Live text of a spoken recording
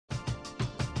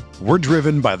We're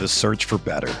driven by the search for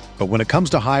better. But when it comes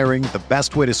to hiring, the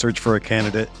best way to search for a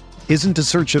candidate isn't to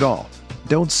search at all.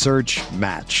 Don't search,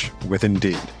 match with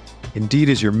Indeed. Indeed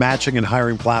is your matching and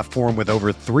hiring platform with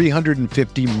over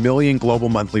 350 million global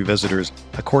monthly visitors,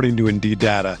 according to Indeed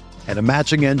data, and a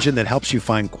matching engine that helps you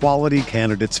find quality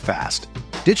candidates fast.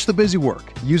 Ditch the busy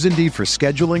work. Use Indeed for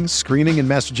scheduling, screening, and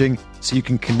messaging so you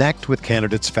can connect with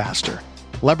candidates faster.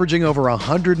 Leveraging over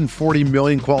 140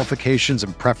 million qualifications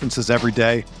and preferences every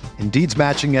day, Indeed's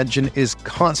matching engine is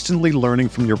constantly learning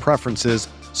from your preferences,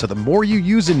 so the more you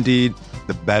use Indeed,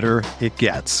 the better it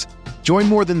gets. Join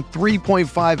more than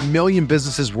 3.5 million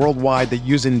businesses worldwide that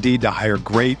use Indeed to hire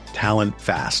great talent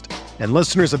fast. And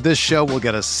listeners of this show will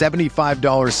get a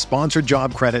 $75 sponsored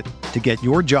job credit to get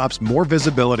your jobs more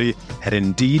visibility at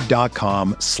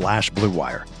Indeed.com/Blue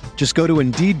Wire. Just go to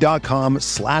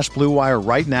Indeed.com/Blue Wire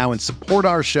right now and support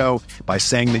our show by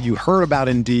saying that you heard about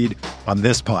Indeed on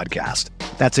this podcast.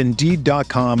 That's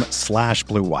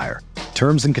Indeed.com/Blue Wire.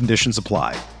 Terms and conditions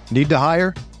apply. Need to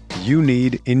hire? You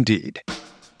need Indeed.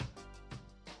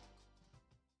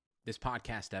 This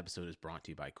podcast episode is brought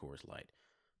to you by Coors Light.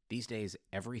 These days,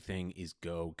 everything is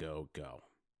go, go, go.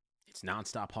 It's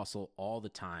nonstop hustle all the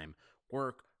time.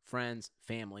 Work, friends,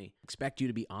 family, expect you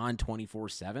to be on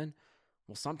 24/7.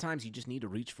 Well, sometimes you just need to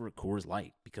reach for a Coors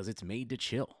Light because it's made to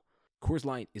chill. Coors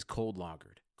Light is cold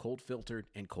lagered, cold filtered,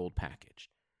 and cold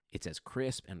packaged. It's as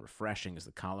crisp and refreshing as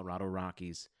the Colorado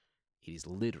Rockies. It is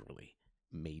literally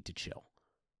made to chill.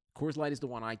 Coors Light is the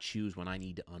one I choose when I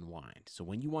need to unwind. So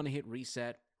when you want to hit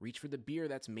reset, reach for the beer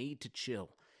that's made to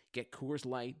chill. Get Coors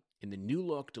Light in the new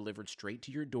look delivered straight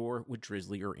to your door with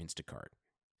Drizzly or Instacart.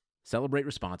 Celebrate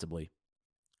responsibly.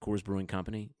 Coors Brewing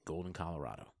Company, Golden,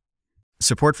 Colorado.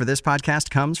 Support for this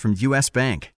podcast comes from U.S.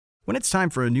 Bank. When it's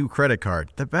time for a new credit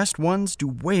card, the best ones do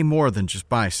way more than just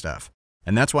buy stuff.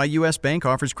 And that's why U.S. Bank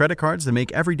offers credit cards that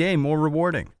make every day more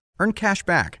rewarding. Earn cash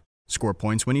back, score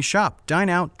points when you shop, dine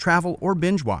out, travel, or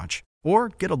binge watch, or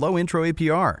get a low intro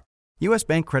APR. U.S.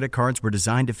 Bank credit cards were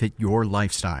designed to fit your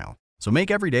lifestyle. So make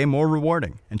every day more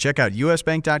rewarding and check out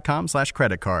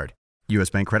usbank.com/credit card. U.S.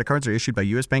 Bank credit cards are issued by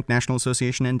U.S. Bank National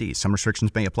Association ND. Some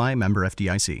restrictions may apply. Member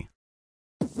FDIC.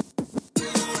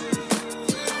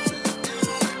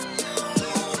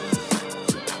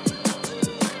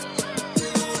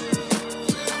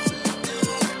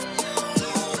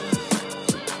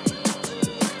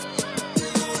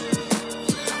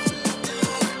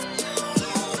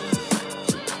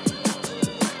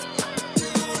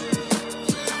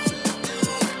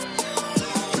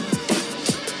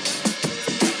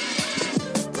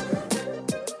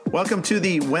 Welcome to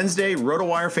the Wednesday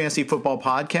RotoWire Fantasy Football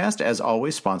Podcast, as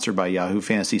always, sponsored by Yahoo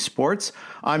Fantasy Sports.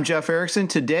 I'm Jeff Erickson.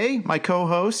 Today, my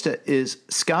co-host is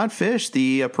Scott Fish,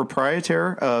 the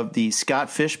proprietor of the Scott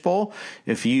Fish Bowl.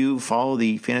 If you follow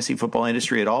the fantasy football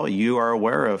industry at all, you are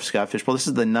aware of Scott Fish Bowl. This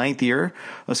is the 9th year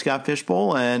of Scott Fish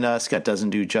Bowl, and Scott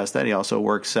doesn't do just that. He also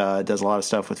works, does a lot of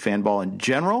stuff with Fanball in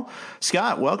general.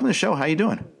 Scott, welcome to the show. How you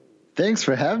doing? Thanks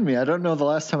for having me. I don't know the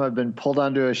last time I've been pulled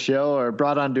onto a show or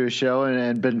brought onto a show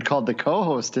and been called the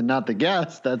co-host and not the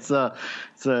guest. It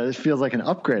feels like an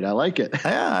upgrade. I like it.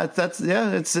 Yeah,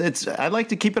 it's. I'd like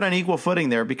to keep it on equal footing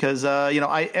there because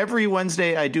every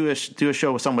Wednesday I do a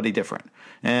show with somebody different,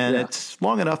 and it's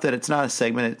long enough that it's not a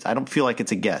segment. I don't feel like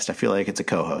it's a guest. I feel like it's a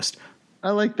co-host.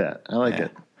 I like that. I like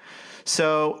it.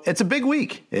 So it's a big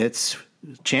week. It's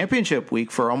championship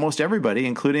week for almost everybody,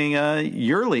 including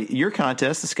your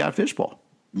contest, the Scott Fish Bowl.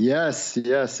 Yes.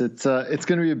 It's going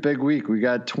to be a big week. We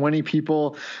got 20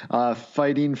 people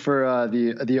fighting for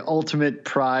the ultimate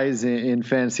prize in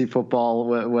fantasy football.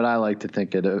 What I like to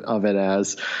think of it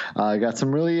as. I got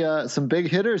some really some big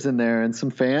hitters in there and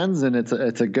some fans, and it's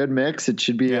a good mix. It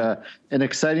should be an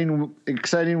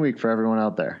exciting week for everyone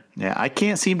out there. Yeah, I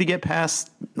can't seem to get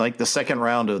past like the second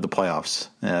round of the playoffs.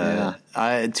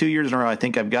 2 years in a row, I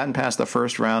think I've gotten past the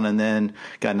first round and then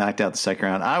got knocked out the second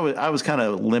round. I was kind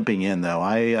of limping in though.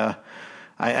 I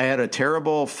had a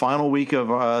terrible final week of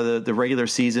the regular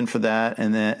season for that,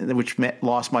 and then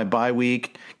lost my bye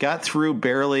week. Got through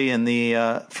barely in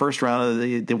the first round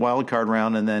of the wild card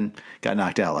round, and then got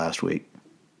knocked out last week.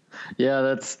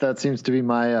 Yeah, that seems to be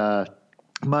my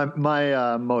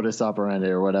modus operandi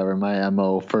or whatever, my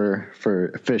MO for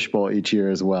Fishbowl each year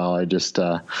as well. I just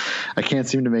I can't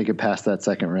seem to make it past that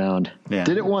second round. Yeah.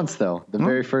 Did it once though, the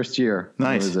very first year.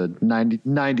 Nice. It was a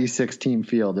 96 team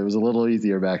field. It was a little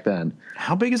easier back then.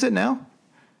 How big is it now?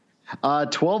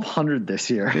 1,200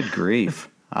 this year. Good grief.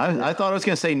 I thought I was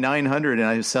going to say 900 and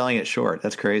I was selling it short.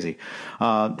 That's crazy.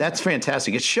 That's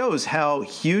fantastic. It shows how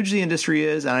huge the industry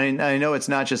is. And I know it's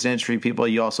not just industry people.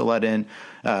 You also let in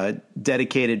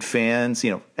dedicated fans,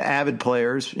 avid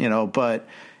players, but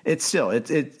it's still,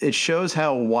 it shows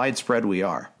how widespread we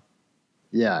are.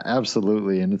 Yeah,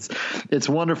 absolutely. And it's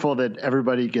wonderful that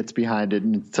everybody gets behind it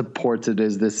and supports it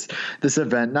as this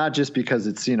event, not just because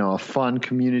it's, a fun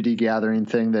community gathering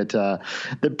thing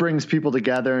that brings people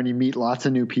together and you meet lots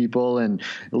of new people and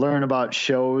learn about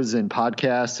shows and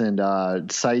podcasts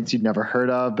and sites you'd never heard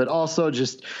of, but also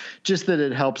just that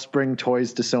it helps bring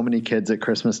toys to so many kids at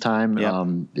Christmas time. Yep.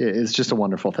 It's just a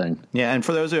wonderful thing. Yeah. And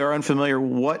for those who are unfamiliar,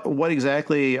 what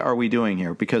exactly are we doing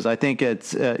here? Because I think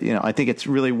it's, I think it's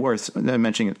really worth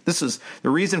mentioning it. This is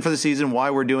the reason for the season, why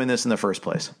we're doing this in the first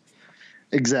place.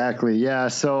 Exactly. Yeah.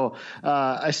 So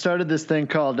I started this thing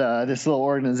called this little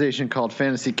organization called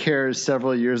Fantasy Cares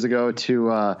several years ago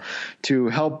to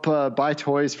help buy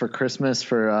toys for Christmas,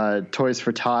 for Toys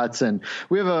for Tots, and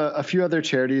we have a few other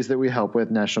charities that we help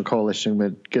with. National Coalition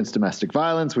Against Domestic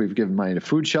Violence. We've given money to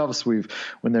food shelves. When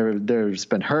there's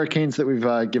been hurricanes that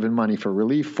we've given money for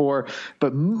relief for,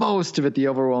 but most of it, the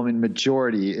overwhelming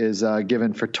majority, is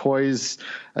given for toys.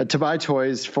 To buy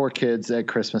toys for kids at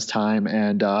Christmas time.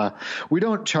 And we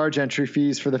don't charge entry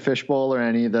fees for the Fishbowl or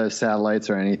any of the satellites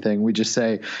or anything. We just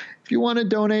say, if you want to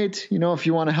donate, if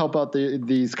you want to help out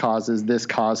these causes, this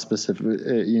cause specific,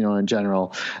 in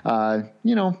general,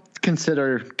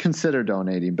 consider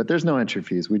donating. But there's no entry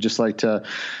fees. We just like to,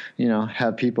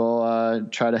 have people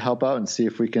try to help out and see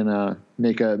if we can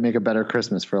make a better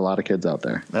Christmas for a lot of kids out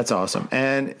there. That's awesome.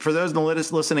 And for those in the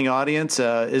listening audience,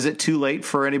 is it too late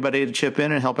for anybody to chip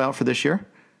in and help out for this year?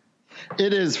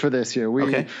 It is for this year.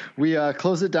 We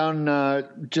close it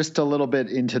down just a little bit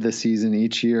into the season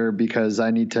each year because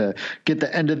I need to get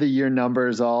the end of the year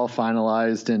numbers all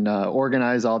finalized and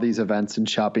organize all these events and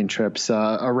shopping trips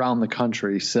around the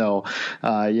country. So,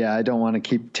 I don't want to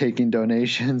keep taking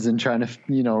donations and trying to,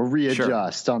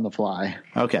 readjust on the fly.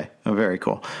 Okay. Oh, very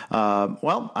cool.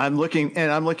 Well, I'm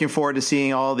looking forward to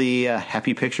seeing all the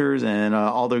happy pictures and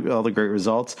all the great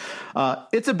results.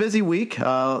 It's a busy week.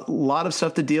 A lot of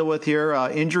stuff to deal with here,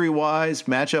 injury wise,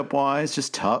 matchup wise,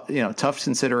 just tough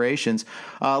considerations.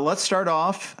 Let's start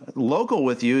off local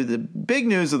with you. The big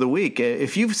news of the week.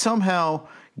 If you've somehow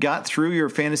got through your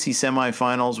fantasy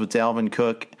semifinals with Dalvin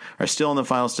Cook, are still in the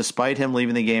finals despite him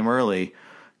leaving the game early,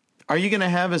 are you going to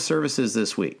have his services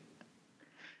this week?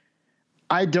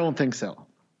 I don't think so.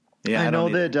 Yeah, I know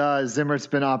that Zimmert's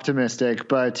been optimistic,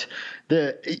 but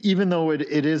even though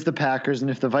it is the Packers,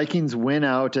 and if the Vikings win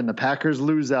out and the Packers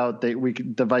lose out,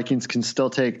 the Vikings can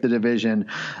still take the division.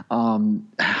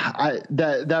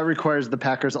 That requires the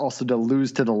Packers also to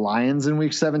lose to the Lions in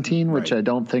Week 17, which I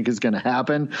don't think is going to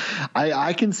happen.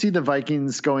 I can see the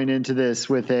Vikings going into this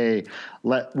with we've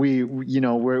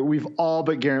all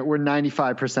but we're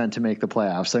 95% to make the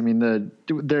playoffs. I mean,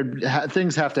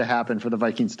 things have to happen for the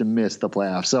Vikings to miss the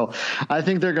playoffs. So I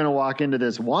think they're going to walk into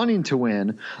this wanting to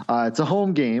win. It's a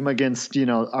home game against,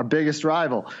 our biggest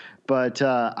rival. But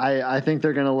I think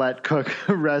they're going to let Cook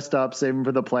rest up, save him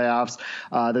for the playoffs.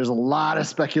 There's a lot of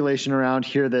speculation around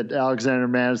here that Alexander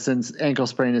Madison's ankle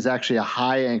sprain is actually a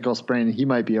high ankle sprain, and he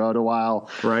might be out a while.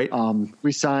 Right.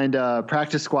 We signed a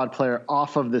practice squad player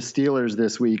off of the Steelers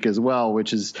this week as well,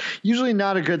 which is usually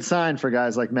not a good sign for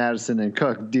guys like Madison and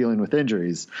Cook dealing with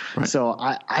injuries. Right. So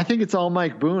I think it's all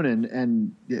Mike Boone,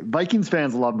 and Vikings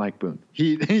fans love Mike Boone.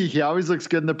 He always looks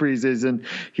good in the preseason.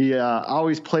 He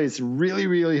always plays really,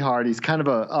 really hard. He's kind of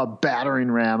a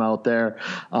battering ram out there.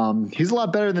 He's a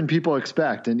lot better than people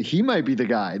expect, and he might be the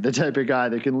type of guy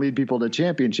that can lead people to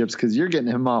championships because you're getting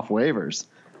him off waivers.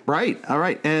 Right. All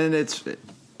right. And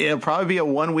it'll probably be a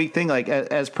 1 week thing, like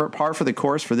as per par for the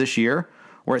course for this year,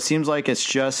 where it seems like it's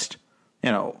just,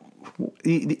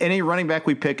 any running back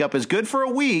we pick up is good for a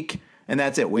week, and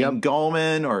that's it. Wayne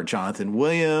Gallman or Jonathan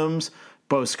Williams.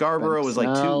 Bo Scarborough was like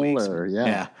 2 weeks.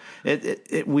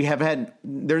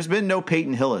 There's been no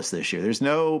Peyton Hillis this year. There's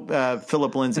no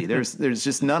Philip Lindsay. There's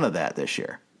just none of that this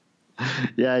year.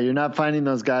 Yeah, you're not finding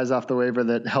those guys off the waiver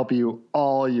that help you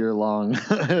all year long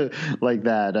like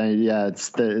that.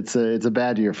 It's a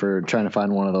bad year for trying to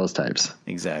find one of those types.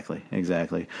 Exactly.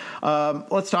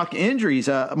 Let's talk injuries.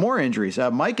 More injuries.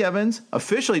 Mike Evans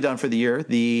officially done for the year.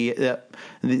 The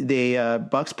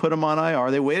Bucs put him on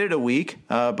IR. They waited a week,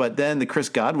 but then the Chris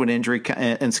Godwin injury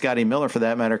and Scotty Miller, for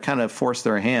that matter, kind of forced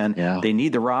their hand. Yeah. They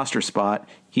need the roster spot.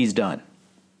 He's done.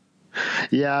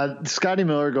 Yeah, Scotty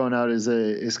Miller going out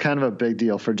is kind of a big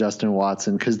deal for Justin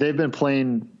Watson because they've been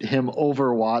playing him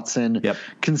over Watson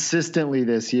consistently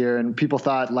this year, and people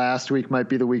thought last week might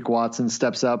be the week Watson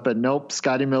steps up, but nope.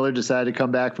 Scotty Miller decided to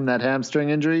come back from that hamstring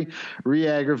injury,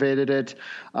 re-aggravated it.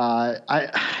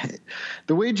 The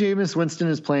way Jameis Winston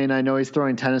is playing, I know he's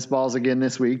throwing tennis balls again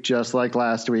this week, just like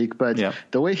last week, but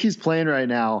the way he's playing right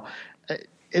now,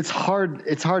 it's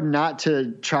hard not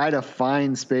to try to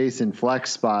find space in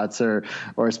flex spots or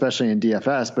especially in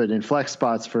DFS, but in flex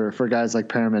spots for guys like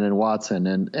Perriman and Watson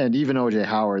and even OJ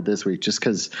Howard this week, just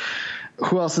because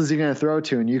who else is he going to throw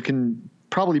to? And you can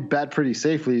probably bet pretty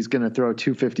safely he's going to throw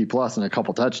 250 plus and a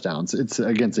couple touchdowns. It's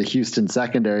against a Houston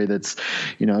secondary that's,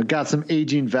 got some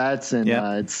aging vets and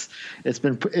it's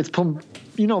been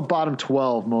bottom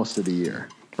 12 most of the year.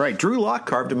 Right. Drew Lock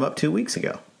carved him up 2 weeks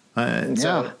ago.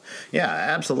 So,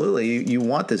 absolutely. You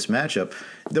want this matchup.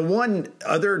 The one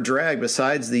other drag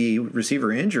besides the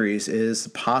receiver injuries is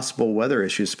possible weather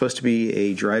issues. It's supposed to be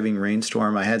a driving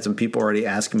rainstorm. I had some people already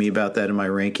asking me about that in my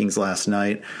rankings last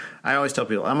night. I always tell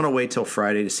people I'm going to wait till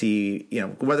Friday to see,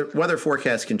 weather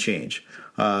forecasts can change.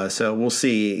 So we'll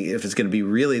see if it's going to be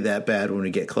really that bad when we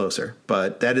get closer.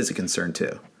 But that is a concern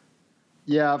too.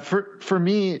 Yeah, for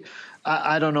me,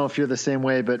 I don't know if you're the same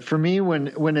way, but for me,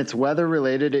 when it's weather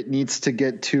related, it needs to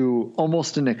get to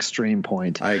almost an extreme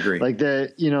point. I agree. Like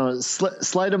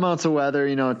slight amounts of weather,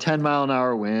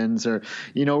 10-mile-an-hour winds or,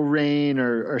 rain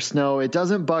or snow. It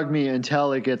doesn't bug me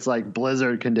until it gets like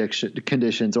blizzard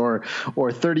conditions or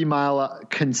 30-mile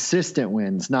consistent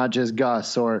winds, not just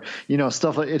gusts or,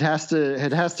 stuff like it has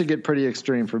to get pretty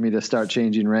extreme for me to start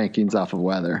changing rankings off of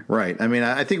weather. Right. I mean,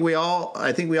 I think we all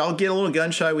get a little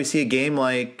gun shy. We see a game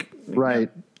like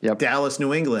Dallas,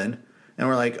 New England, and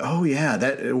we're like, oh yeah,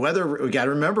 that weather. We got to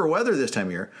remember weather this time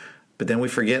of year. But then we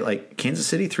forget, like Kansas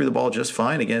City threw the ball just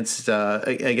fine against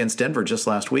Denver just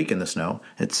last week in the snow.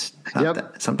 It's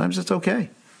sometimes it's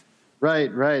okay.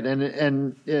 Right,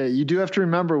 and you do have to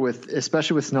remember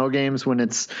especially with snow games when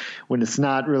it's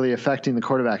not really affecting the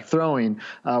quarterback throwing.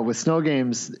 With snow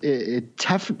games, it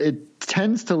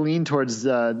tends to lean towards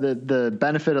the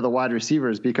benefit of the wide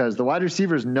receivers because the wide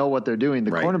receivers know what they're doing. The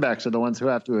cornerbacks are the ones who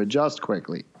have to adjust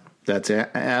quickly. That's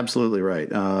absolutely right.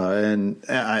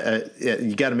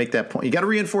 You got to make that point. You got to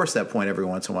reinforce that point every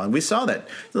once in a while. And we saw that.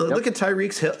 Look at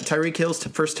Tyreek Hill's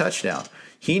first touchdown.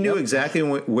 He knew exactly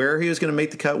where he was going to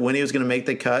make the cut, when he was going to make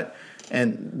the cut,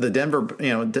 and the Denver,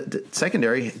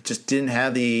 secondary just didn't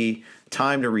have the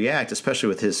time to react, especially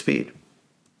with his speed.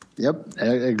 Yep,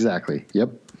 exactly.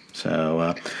 Yep.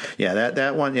 So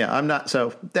that one, I'm not.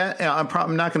 So that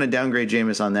I'm not going to downgrade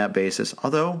Jameis on that basis.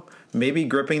 Although maybe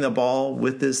gripping the ball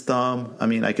with his thumb, I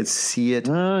mean, I could see it.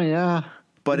 Oh yeah,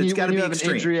 but it's got to be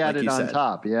extreme. An injury added on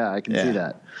top. Yeah, I can see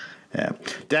that. Yeah,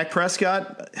 Dak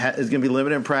Prescott is going to be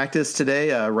limited in practice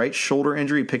today. Right shoulder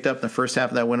injury picked up in the first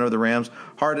half of that win over the Rams.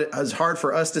 It's hard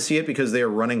for us to see it because they are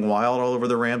running wild all over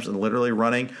the Rams and literally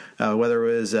running. Whether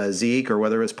it was Zeke or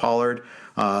whether it was Pollard,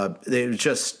 they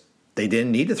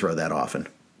didn't need to throw that often.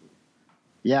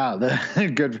 Yeah,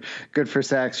 good for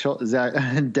Dak's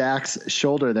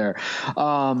shoulder there.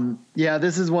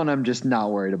 This is one I'm just not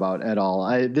worried about at all.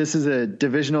 This is a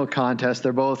divisional contest.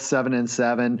 They're both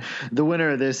 7-7. The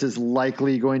winner of this is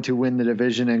likely going to win the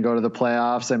division and go to the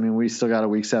playoffs. I mean, we still got a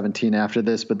week 17 after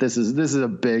this, but this is a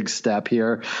big step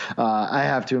here. I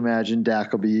have to imagine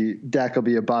Dak will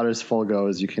be about as full go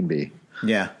as you can be.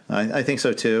 Yeah, I think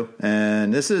so too.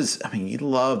 And you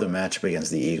love the matchup against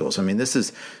the Eagles. I mean, this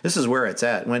is where it's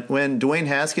at. When Dwayne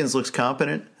Haskins looks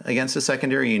competent against the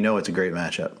secondary, it's a great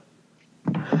matchup.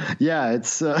 Yeah,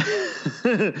 it's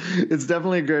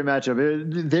definitely a great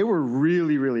matchup. They were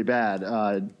really, really bad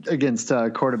against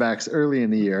quarterbacks early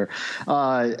in the year,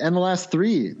 and the last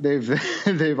three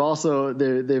they've also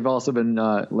been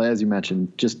as you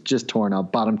mentioned just torn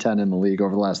up, bottom 10 in the league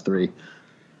over the last three.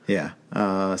 Yeah.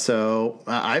 So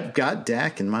I've got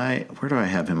Dak in where do I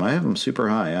have him? I have him super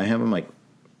high. I have him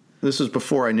this was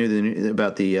before I knew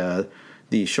about the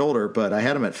shoulder, but I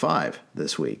had him at 5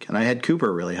 this week, and I had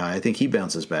Cooper really high. I think he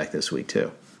bounces back this week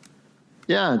too.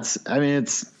 Yeah, it's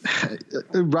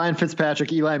Ryan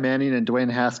Fitzpatrick, Eli Manning, and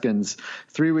Dwayne Haskins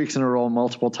 3 weeks in a row,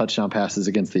 multiple touchdown passes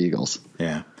against the Eagles.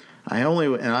 Yeah.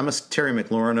 I'm a Terry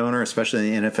McLaurin owner,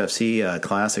 especially in the NFC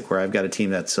Classic, where I've got a team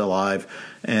that's alive,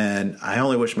 and I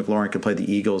only wish McLaurin could play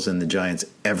the Eagles and the Giants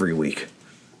every week.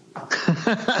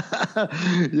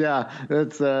 Yeah,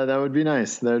 that's that would be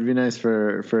nice. That would be nice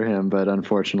for him, but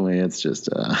unfortunately, it's just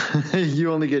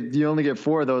you only get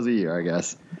 4 of those a year, I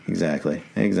guess. Exactly.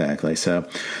 So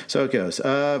it goes.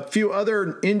 A few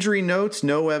other injury notes.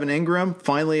 No Evan Ingram,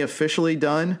 finally officially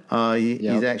done.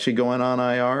 He's actually going on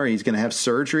IR. He's going to have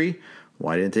surgery.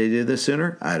 Why didn't they do this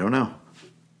sooner? I don't know.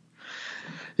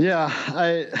 Yeah,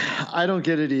 I don't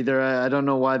get it either. I don't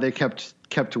know why they kept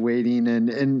waiting,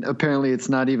 and apparently it's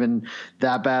not even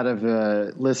that bad of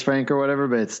a Lisfranc or whatever,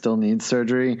 but it still needs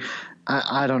surgery.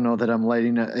 I don't know that I'm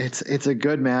lighting it. It's a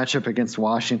good matchup against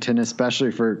Washington,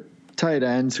 especially for tight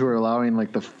ends who are allowing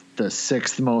like the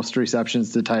 6th most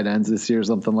receptions to tight ends this year,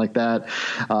 something like that.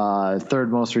 3rd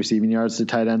most receiving yards to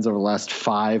tight ends over the last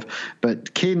 5.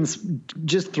 But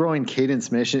just throwing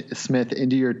Caden Smith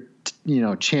into your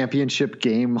championship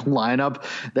game lineup,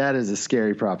 that is a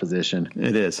scary proposition.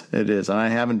 It is. And I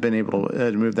haven't been able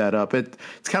to move that up.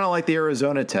 It's kind of like the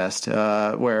Arizona test,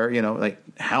 where, like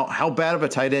how bad of a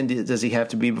tight end does he have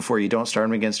to be before you don't start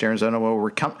him against Arizona? Well,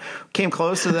 we came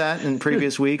close to that in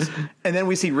previous weeks. And then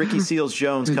we see Ricky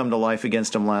Seals-Jones come to life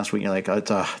against him last week. You're like,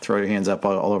 throw your hands up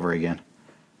all over again.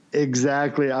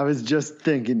 Exactly. I was just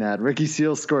thinking that. Ricky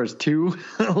Seals scores 2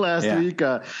 last week.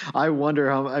 I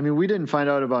wonder how. I mean, we didn't find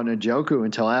out about Njoku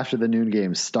until after the noon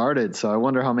game started, so I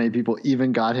wonder how many people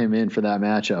even got him in for that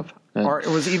matchup. Or it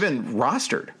was even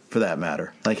rostered, for that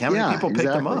matter. Like, how many people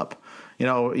picked him up? You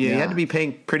had to be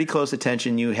paying pretty close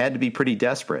attention. You had to be pretty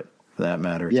desperate, for that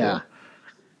matter, too.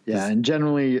 Yeah, and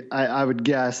generally, I would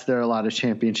guess there are a lot of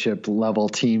championship-level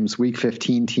teams, Week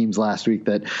 15 teams last week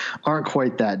that aren't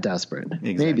quite that desperate.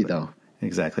 Exactly. Maybe, though.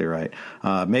 Exactly right.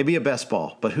 Maybe a best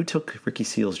ball, but who took Ricky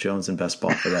Seals-Jones in best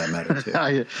ball, for that matter,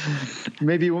 too?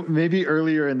 Maybe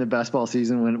earlier in the best ball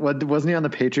season, wasn't he on the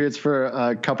Patriots for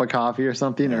a cup of coffee or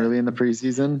something early in the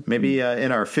preseason? Maybe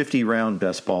in our 50-round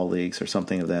best ball leagues or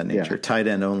something of that nature. Tight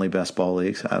end only best ball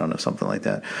leagues. I don't know, something like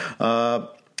that.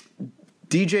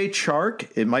 DJ Chark,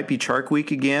 it might be Chark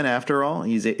week again after all.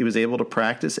 He was able to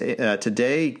practice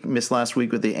today, missed last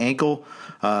week with the ankle.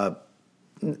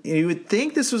 You would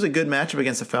think this was a good matchup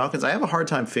against the Falcons. I have a hard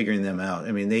time figuring them out.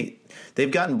 I mean, they've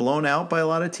gotten blown out by a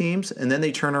lot of teams, and then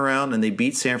they turn around and they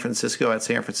beat San Francisco at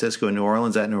San Francisco and New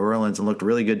Orleans at New Orleans and looked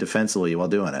really good defensively while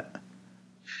doing it.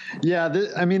 Yeah,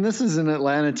 this is an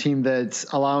Atlanta team that's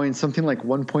allowing something like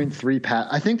 1.3 pass.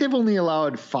 I think they've only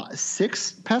allowed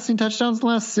 6 passing touchdowns in the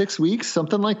last 6 weeks,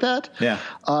 something like that. Yeah.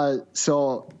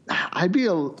 So I'd be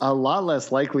a lot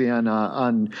less likely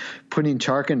on putting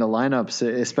Chark into lineups,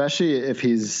 especially if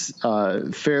he's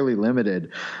fairly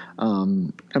limited.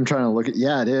 I'm trying to look at.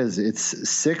 Yeah, it is. It's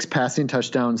 6 passing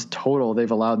touchdowns total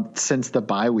they've allowed since the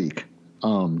bye week.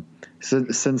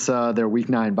 Since their Week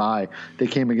 9 bye, they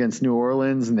came against New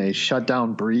Orleans and they shut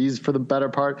down Breeze for the better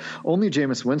part. Only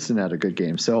Jameis Winston had a good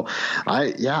game. So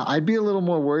I'd be a little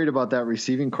more worried about that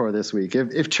receiving core this week.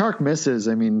 If Chark misses,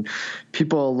 I mean,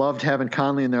 people loved having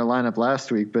Conley in their lineup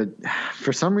last week, but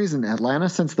for some reason, Atlanta,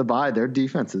 since the bye, their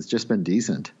defense has just been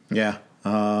decent. Yeah.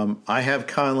 I have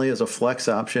Conley as a flex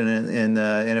option in the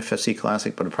NFC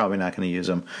Classic, but I'm probably not going to use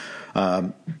him.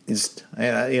 It's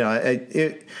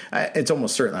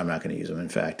almost certain I'm not going to use him, in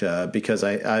fact, because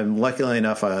I'm luckily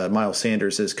enough, Miles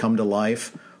Sanders has come to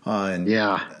life. And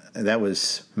that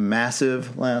was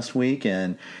massive last week.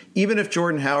 And even if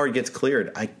Jordan Howard gets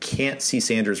cleared, I can't see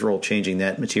Sanders' role changing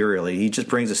that materially. He just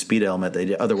brings a speed element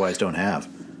they otherwise don't have.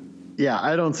 Yeah,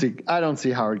 I don't see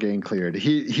Howard getting cleared.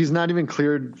 He's not even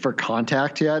cleared for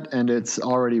contact yet, and it's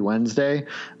already Wednesday.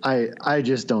 I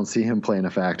just don't see him playing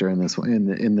a factor in this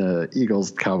in the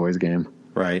Eagles-Cowboys game.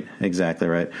 Right, exactly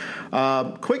right.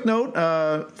 Quick note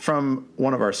from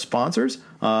one of our sponsors.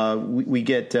 We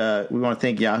want to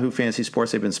thank Yahoo Fantasy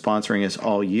Sports. They've been sponsoring us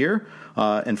all year.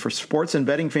 And for sports and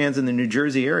betting fans in the New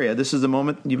Jersey area, this is the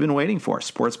moment you've been waiting for.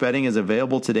 Sports betting is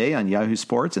available today on Yahoo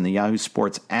Sports and the Yahoo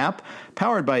Sports app,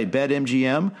 powered by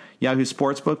BetMGM. Yahoo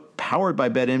Sportsbook, powered by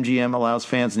BetMGM, allows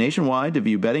fans nationwide to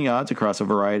view betting odds across a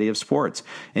variety of sports.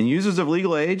 And users of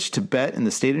legal age to bet in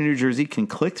the state of New Jersey can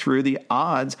click through the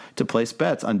odds to place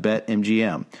bets on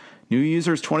BetMGM. New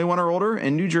users 21 or older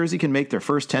in New Jersey can make their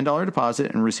first $10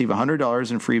 deposit and receive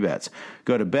 $100 in free bets.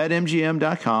 Go to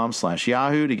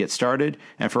betmgm.com/Yahoo to get started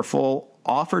and for full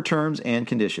offer terms and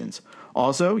conditions.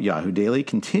 Also, Yahoo Daily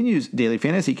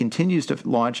Fantasy continues to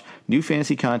launch new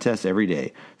fantasy contests every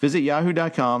day. Visit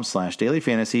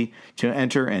yahoo.com/dailyfantasy to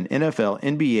enter an NFL,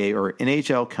 NBA, or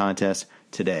NHL contest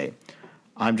today.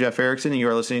 I'm Jeff Erickson, and you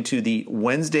are listening to the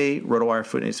Wednesday RotoWire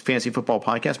Fantasy Football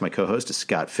Podcast. My co-host is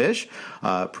Scott Fish,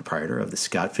 proprietor of the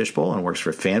Scott Fish Bowl, and works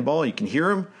for FanBall. You can hear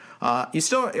him. Are you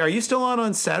still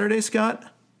on Saturday, Scott?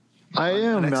 I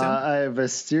am. I have a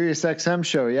Sirius XM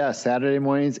show. Yeah, Saturday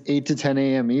mornings, 8 to 10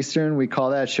 a.m. Eastern. We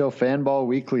call that show Fanball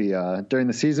Weekly. During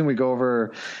the season, we go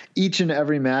over each and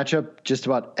every matchup, just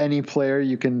about any player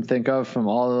you can think of from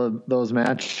all of those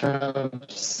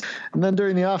matchups. And then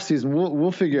during the offseason,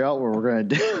 we'll figure out what we're going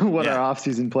to do, what our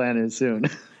offseason plan is soon.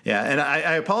 Yeah, and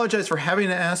I apologize for having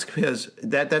to ask because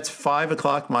that's 5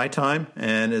 o'clock my time,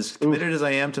 and as committed as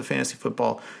I am to fantasy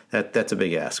football, that's a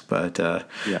big ask. But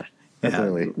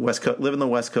West Coast, living the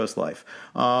West Coast life.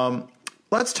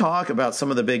 Let's talk about some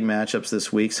of the big matchups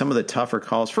this week, some of the tougher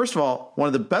calls. First of all, one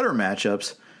of the better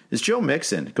matchups is Joe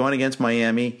Mixon going against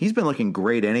Miami. He's been looking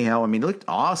great anyhow. I mean, he looked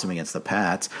awesome against the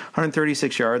Pats.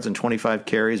 136 yards and 25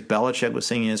 carries. Belichick was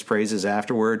singing his praises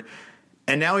afterward.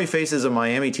 And now he faces a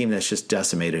Miami team that's just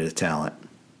decimated his talent.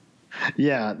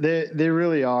 Yeah, they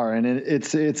really are, and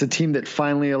it's a team that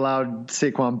finally allowed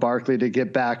Saquon Barkley to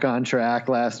get back on track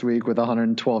last week with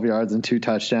 112 yards and 2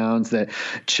 touchdowns. That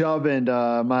Chubb and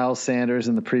Miles Sanders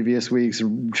in the previous weeks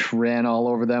ran all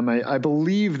over them. I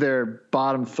believe they're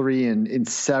bottom 3 in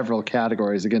several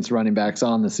categories against running backs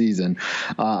on the season.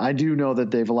 I do know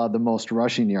that they've allowed the most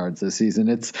rushing yards this season.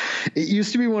 It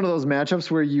used to be one of those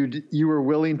matchups where you were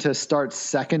willing to start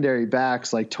secondary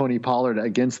backs like Tony Pollard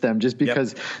against them just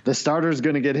because the starter is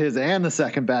going to get his and the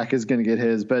second back is going to get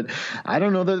his. But I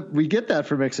don't know that we get that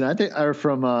from Mixon. I think, or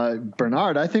from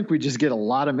Bernard. I think we just get a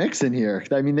lot of Mixon here.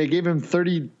 I mean, they gave him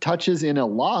 30 touches in a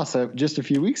loss just a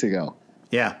few weeks ago.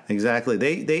 Yeah, exactly.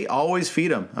 They always feed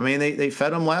him. I mean, they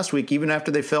fed him last week, even after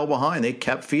they fell behind. They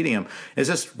kept feeding him. It's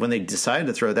just when they decided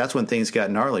to throw, that's when things got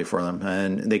gnarly for them,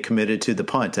 and they committed to the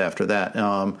punt after that.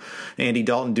 Andy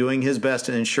Dalton doing his best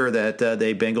to ensure that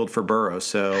they bengled for Burrow,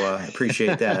 so I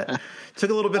appreciate that. Took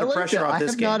a little bit of pressure off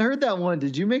this game. I have not heard that one.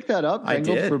 Did you make that up? I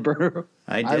did. For Burrow?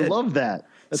 I did. I love that.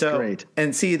 That's great.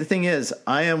 And see, the thing is,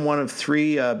 I am one of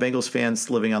 3 Bengals fans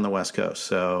living on the West Coast,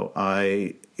 so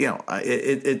I'm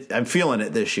feeling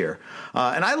it this year.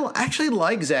 And I actually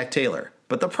like Zach Taylor,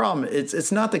 but the problem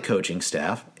it's not the coaching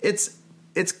staff. It's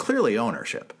clearly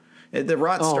ownership. The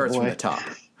rot starts from the top.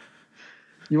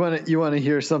 You want to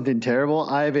hear something terrible?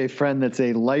 I have a friend that's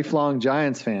a lifelong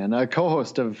Giants fan, a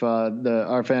co-host of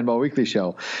our Fanball Weekly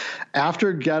show.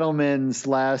 After Gettleman's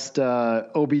last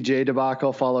OBJ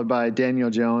debacle, followed by Daniel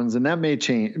Jones, and that may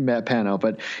change Matt Pano,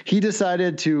 but he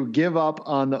decided to give up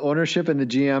on the ownership and the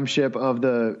GM-ship of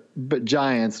the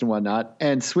Giants and whatnot,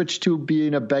 and switch to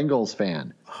being a Bengals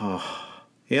fan.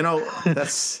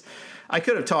 That's. I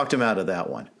could have talked him out of that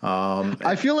one.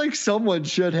 I feel like someone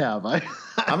should have.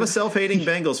 I'm a self-hating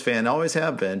Bengals fan, always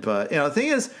have been. But the thing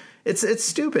is, it's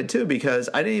stupid too because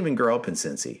I didn't even grow up in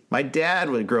Cincy. My dad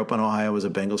grew up in Ohio, was a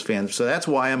Bengals fan, so that's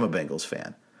why I'm a Bengals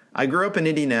fan. I grew up in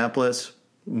Indianapolis,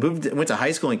 went to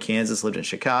high school in Kansas, lived in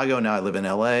Chicago. Now I live in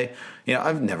L.A.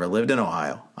 I've never lived in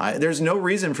Ohio. There's no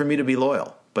reason for me to be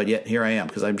loyal, but yet here I am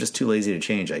because I'm just too lazy to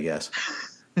change, I guess.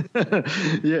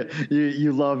 Yeah,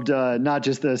 you loved not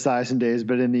just the Esiason days,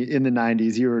 but in the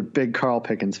 90s, you were a big Carl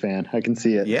Pickens fan. I can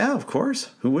see it. Yeah, of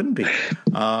course. Who wouldn't be?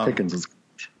 Pickens was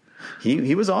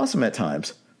he was awesome at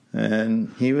times,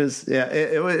 and he was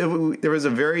there was a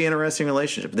very interesting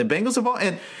relationship. The Bengals have all,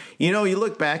 and you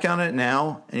look back on it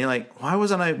now, and you're like, why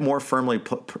wasn't I more firmly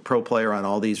pro player on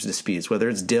all these disputes? Whether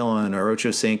it's Dillon or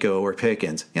Ocho Cinco or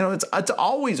Pickens, it's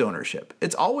always ownership.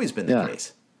 It's always been the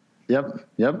case. Yep.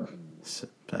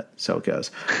 So it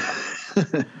goes.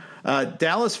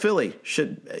 Dallas, Philly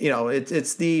should,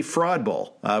 it's the fraud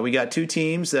bowl. We got 2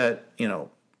 teams that,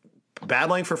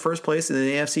 battling for first place in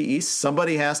the AFC East.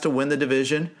 Somebody has to win the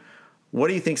division. What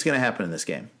do you think is going to happen in this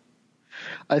game?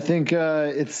 I think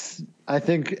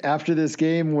after this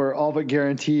game, we're all but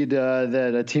guaranteed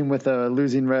that a team with a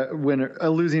losing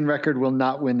record will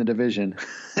not win the division,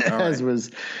 as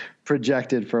was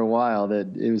projected for a while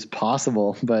that it was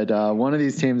possible, but one of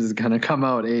these teams is going to come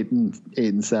out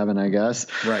 8-7, I guess.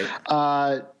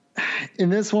 Right. In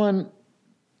this one,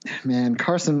 man,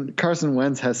 Carson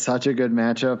Wentz has such a good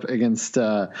matchup against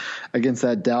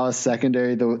that Dallas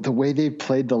secondary. The way they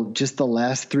played the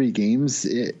last 3 games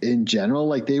in general,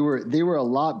 like they were a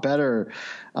lot better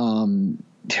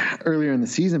earlier in the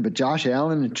season, but Josh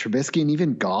Allen and Trubisky and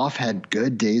even Goff had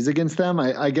good days against them.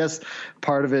 I guess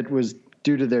part of it was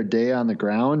due to their day on the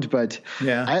ground. But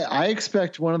I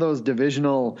expect one of those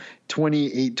divisional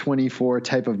 28-24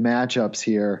 type of matchups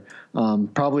here,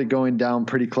 probably going down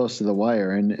pretty close to the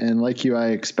wire. And like you, I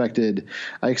expect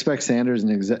Sanders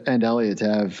and Elliott to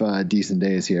have decent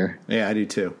days here. Yeah, I do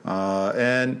too.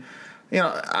 And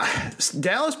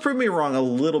Dallas proved me wrong a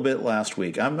little bit last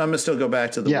week. I'm going to still go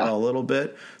back to the well a little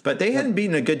bit, but they hadn't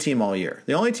beaten a good team all year.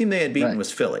 The only team they had beaten was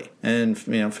Philly, and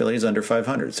Philly's under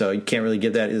 500, so you can't really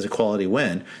give that as a quality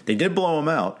win. They did blow them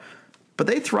out, but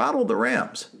they throttled the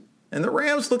Rams, and the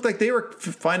Rams looked like they were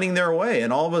finding their way,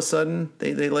 and all of a sudden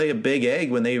they lay a big egg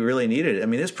when they really needed it. I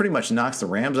mean, this pretty much knocks the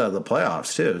Rams out of the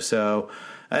playoffs too. So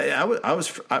I was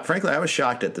frankly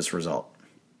shocked at this result.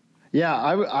 Yeah,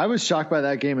 I was shocked by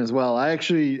that game as well. I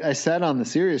said on the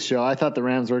Sirius show, I thought the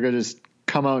Rams were going to just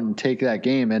come out and take that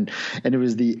game, and it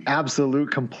was the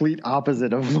absolute complete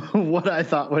opposite of what I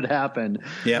thought would happen.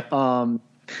 Yeah.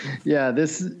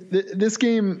 This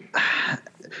game,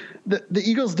 the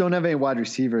Eagles don't have any wide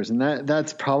receivers, and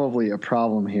that's probably a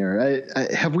problem here.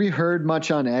 Have we heard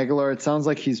much on Aguilar? It sounds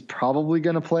like he's probably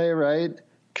going to play, right?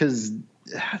 Because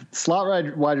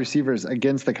slot wide receivers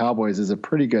against the Cowboys is a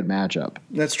pretty good matchup.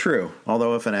 That's true.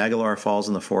 Although if an Aguilar falls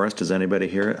in the forest, does anybody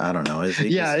hear it? I don't know.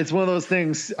 It's one of those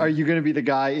things. Are you going to be the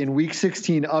guy in week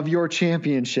 16 of your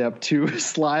championship to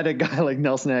slide a guy like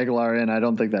Nelson Aguilar in? I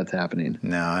don't think that's happening.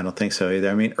 No, I don't think so either.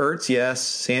 I mean, Ertz, yes.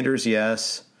 Sanders,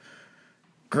 yes.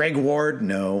 Greg Ward,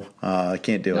 no. I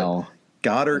can't do it.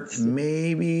 Goddard,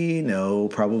 maybe. No,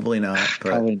 probably not. But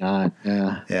probably not.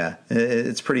 Yeah.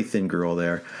 It's pretty thin gruel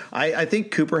there. I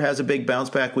think Cooper has a big bounce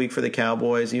back week for the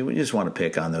Cowboys. You just want to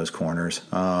pick on those corners.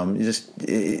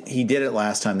 He did it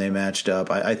last time they matched up.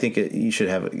 I think you should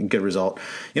have a good result.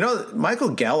 Michael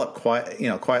Gallup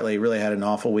quietly really had an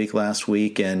awful week last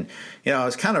week, and I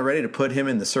was kind of ready to put him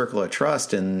in the circle of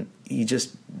trust, and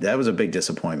that was a big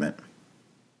disappointment.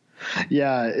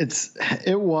 Yeah,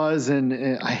 it was,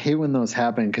 and I hate when those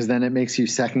happen because then it makes you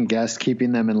second guess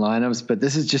keeping them in lineups. But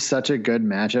this is just such a good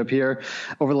matchup here.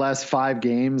 Over the last 5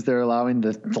 games, they're allowing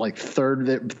the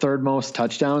third most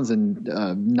touchdowns and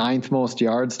 9th most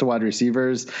yards to wide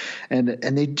receivers, and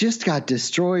they just got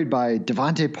destroyed by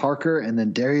Devontae Parker and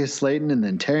then Darius Slayton and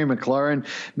then Terry McLaurin.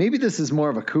 Maybe this is more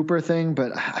of a Cooper thing,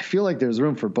 but I feel like there's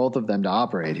room for both of them to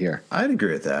operate here. I'd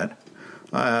agree with that.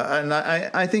 And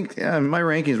I think my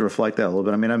rankings reflect that a little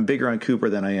bit. I mean, I'm bigger on Cooper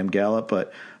than I am Gallup,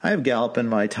 but I have Gallup in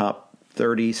my top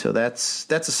 30, so that's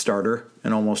a starter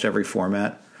in almost every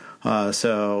format.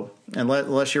 So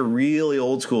unless you're really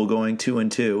old school going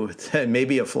 2-2,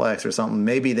 maybe a flex or something,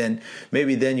 maybe then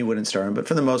you wouldn't start him. But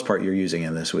for the most part, you're using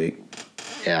him this week.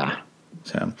 Yeah.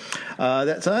 So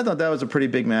I thought that was a pretty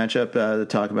big matchup to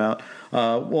talk about.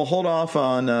 We'll hold off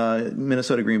on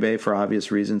Minnesota Green Bay for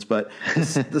obvious reasons, but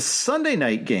the Sunday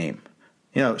night game,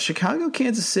 Chicago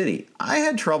Kansas City. I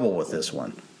had trouble with this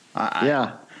one.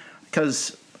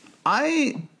 Because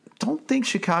I don't think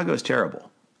Chicago is terrible,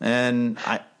 and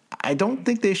I don't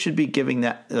think they should be giving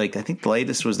that. I think the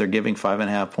latest was they're giving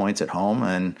 5.5 points at home,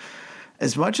 and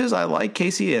as much as I like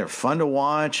Casey, they're fun to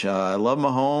watch. I love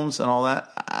Mahomes and all that.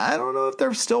 I don't know if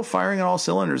they're still firing on all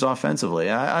cylinders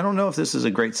offensively. I don't know if this is a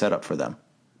great setup for them.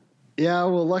 Yeah,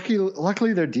 well,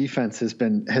 luckily their defense has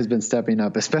been stepping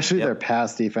up, especially their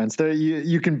pass defense.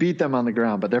 You can beat them on the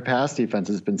ground, but their pass defense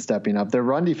has been stepping up. Their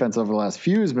run defense over the last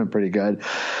few has been pretty good.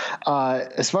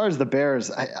 As far as the Bears,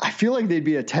 I feel like they'd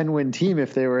be a 10-win team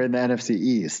if they were in the NFC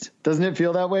East. Doesn't it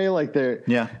feel that way? Like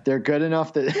they're good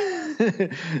enough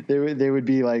that they would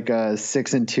be like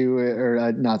 6-2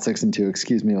 or not 6-2,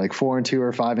 excuse me, like 4-2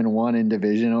 or 5-1 in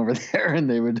division over there, and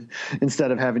they would,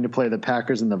 instead of having to play the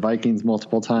Packers and the Vikings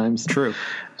multiple times. True.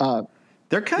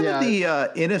 They're kind of the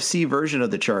NFC version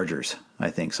of the Chargers, I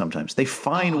think, sometimes. They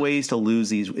find ways to lose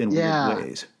these in weird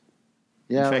ways.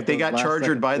 Yeah. In fact, they got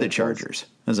chargered by the Chargers,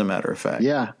 as a matter of fact.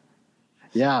 Yeah.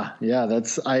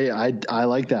 That's I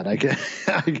like that. I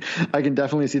can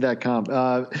definitely see that comp.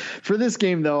 For this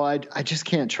game though, I just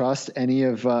can't trust any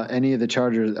of the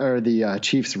Chargers or the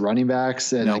Chiefs running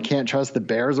backs, and I can't trust the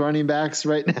Bears running backs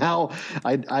right now.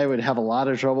 I would have a lot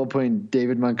of trouble putting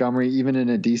David Montgomery even in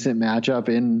a decent matchup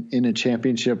in a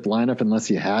championship lineup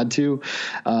unless you had to.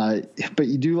 But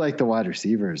you do like the wide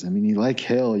receivers. I mean, you like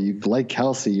Hill, you like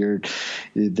Kelsey.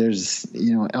 There's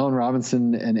Allen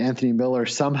Robinson and Anthony Miller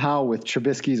somehow with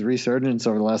Trubisky's resurgence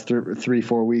over the last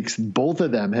 3-4 weeks, both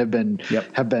of them have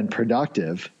been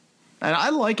productive. And I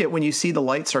like it when you see the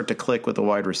lights start to click with a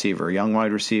wide receiver, a young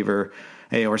wide receiver.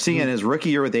 Hey, we're seeing it in his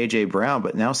rookie year with A.J. Brown,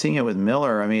 but now seeing it with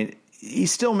Miller. I mean, he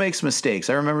still makes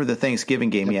mistakes. I remember the Thanksgiving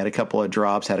game, he had a couple of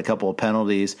drops, had a couple of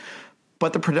penalties,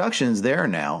 but the production's there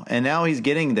now, and now he's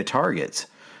getting the targets.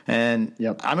 And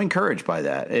I'm encouraged by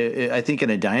that. I think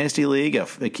in a dynasty league,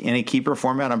 in a keeper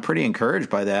format, I'm pretty encouraged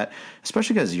by that,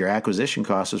 especially because your acquisition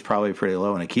cost is probably pretty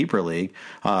low in a keeper league.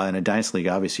 In a dynasty league,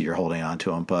 obviously you're holding on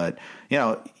to him, but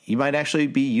you might actually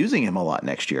be using him a lot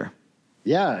next year.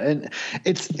 Yeah, and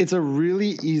it's a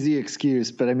really easy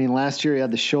excuse, but I mean, last year he had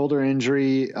the shoulder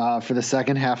injury for the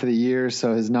second half of the year,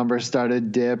 so his numbers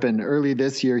started dip, and early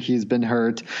this year he's been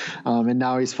hurt, and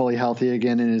now he's fully healthy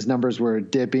again, and his numbers were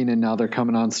dipping, and now they're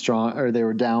coming on strong, or they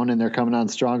were down, and they're coming on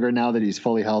stronger now that he's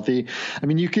fully healthy. I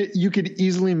mean, you could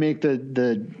easily make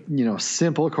the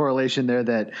simple correlation there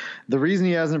that the reason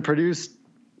he hasn't produced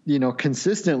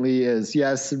consistently is,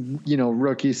 yes,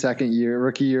 rookie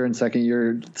year and second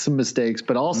year, some mistakes,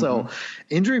 but also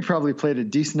injury probably played a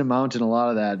decent amount in a lot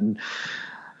of that. And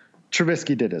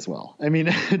Trubisky did as well. I mean,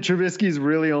 Trubisky's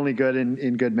really only good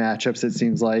in good matchups, it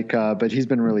seems like, but he's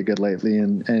been really good lately,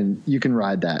 and you can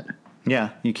ride that.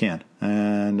 Yeah, you can.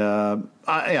 And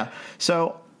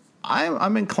so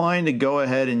I'm inclined to go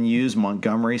ahead and use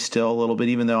Montgomery still a little bit,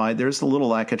 even though there's a little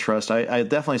lack of trust. I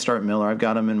definitely start Miller. I've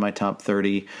got him in my top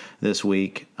 30 this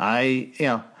week. Cohen,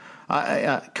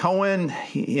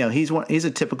 he's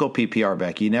a typical PPR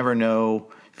back. You never know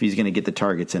if he's going to get the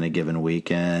targets in a given week,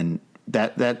 and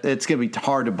that it's going to be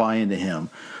hard to buy into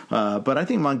him. But I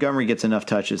think Montgomery gets enough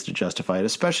touches to justify it,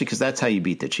 especially because that's how you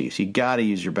beat the Chiefs. You got to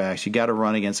use your backs. You got to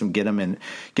run against them, get him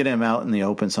out in the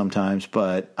open sometimes.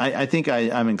 But I think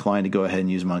I'm inclined to go ahead and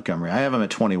use Montgomery. I have him at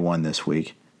 21 this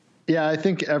week. Yeah, I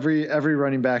think every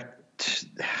running back.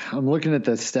 I'm looking at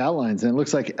the stat lines, and it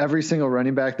looks like every single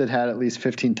running back that had at least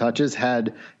 15 touches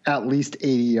had at least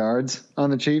 80 yards on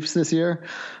the Chiefs this year.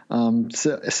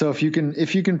 So if you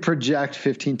can project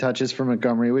 15 touches from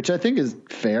Montgomery, which I think is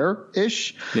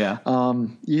fair-ish, yeah,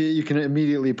 you can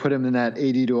immediately put him in that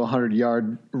 80 to 100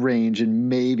 yard range and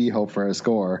maybe hope for a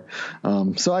score.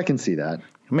 So I can see that.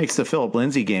 It makes the Phillip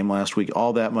Lindsay game last week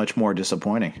all that much more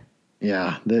disappointing.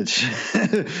 Yeah, that's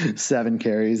 7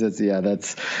 carries. I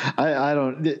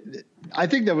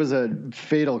think that was a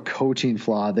fatal coaching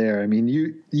flaw there. I mean,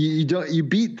 you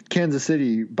beat Kansas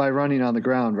City by running on the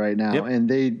ground right now, yep. And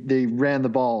they ran the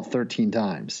ball 13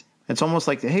 times. It's almost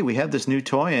like, hey, we have this new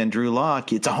toy in Drew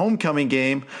Lock. It's a homecoming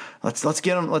game. Let's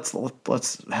get him.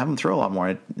 Let's have him throw a lot more.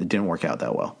 It didn't work out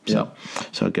that well. So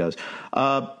it goes.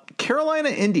 Carolina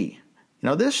Indy.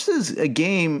 This is a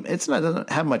game. It doesn't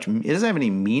have any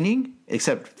meaning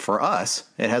except for us.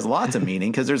 It has lots of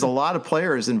meaning because there's a lot of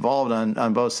players involved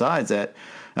on both sides that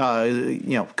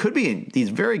could be in these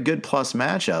very good plus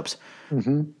matchups.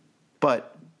 Mm-hmm.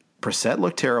 But Brissett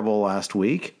looked terrible last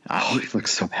week. He looked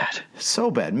so bad. So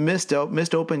bad. Missed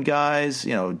open guys.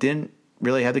 Didn't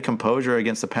really have the composure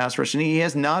against the pass rush, and he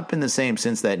has not been the same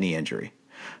since that knee injury.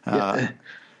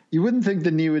 You wouldn't think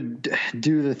the knee would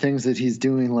do the things that he's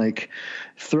doing, like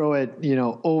throw it,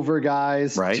 over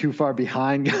guys, right, too far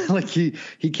behind. Like he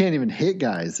can't even hit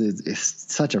guys.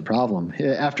 It's such a problem.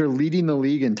 After leading the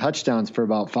league in touchdowns for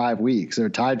about 5 weeks, or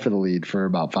tied for the lead for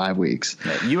about 5 weeks.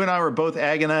 Yeah, you and I were both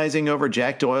agonizing over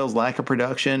Jack Doyle's lack of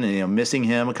production and missing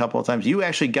him a couple of times. You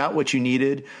actually got what you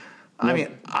needed. I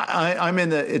mean, I'm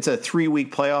in it's a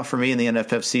 3-week playoff for me in the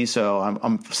NFFC, so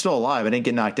I'm still alive. I didn't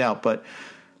get knocked out, but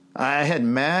I had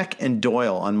Mack and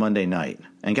Doyle on Monday night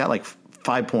and got like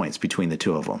 5 points between the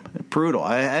two of them. Brutal.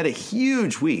 I had a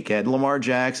huge week. I had Lamar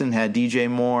Jackson, had DJ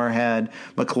Moore, had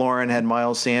McLaurin, had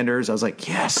Miles Sanders. I was like,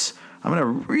 yes, I'm going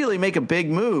to really make a big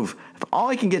move. If all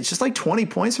I can get is just like 20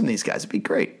 points from these guys, it'd be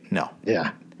great. No.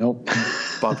 Yeah. Nope.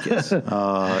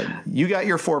 Bupkis. You got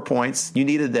your 4 points. You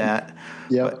needed that.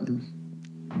 Yep.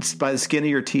 It's by the skin of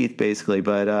your teeth, basically.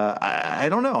 But I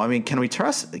don't know. I mean, can we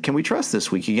trust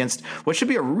this week against what should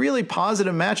be a really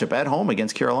positive matchup at home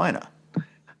against Carolina?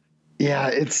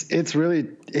 Yeah, it's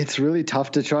really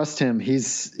tough to trust him.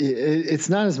 It's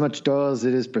not as much Doyle as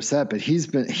it is Brissett, but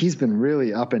he's been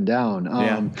really up and down.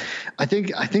 I think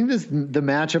the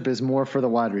matchup is more for the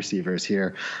wide receivers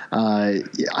here.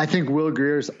 I think Will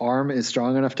Grier's arm is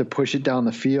strong enough to push it down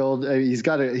the field. He's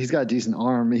got a decent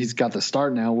arm. He's got the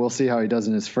start now. We'll see how he does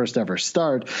in his first ever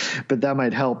start, but that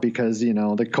might help because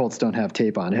the Colts don't have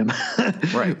tape on him.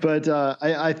 Right. But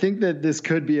I think that this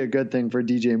could be a good thing for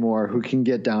DJ Moore, who can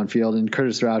get downfield, and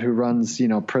Curtis Route, who runs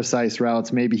precise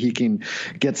routes. Maybe he can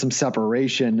get some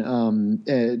separation,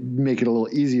 make it a little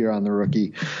easier on the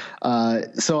rookie.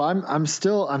 So I'm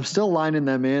still lining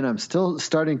them in. I'm still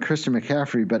starting Christian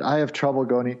McCaffrey, but I have trouble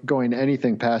going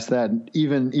anything past that.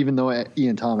 Even though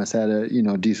Ian Thomas had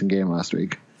a decent game last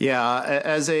week. Yeah,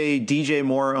 as a DJ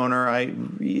Moore owner, I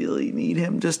really need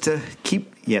him just to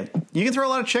keep. Yeah, you can throw a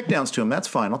lot of checkdowns to him. That's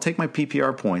fine. I'll take my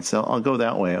PPR points. I'll go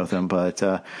that way with him, but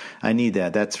I need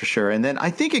that. That's for sure. And then I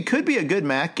think it could be a good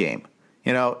Mac game.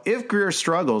 If Grier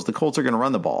struggles, the Colts are going to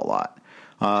run the ball a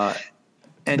lot.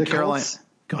 And the Carolina.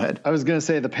 Go ahead. I was going to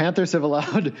say the Panthers have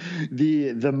allowed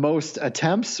the most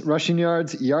attempts, rushing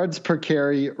yards, yards per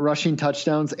carry, rushing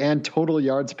touchdowns, and total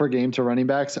yards per game to running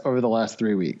backs over the last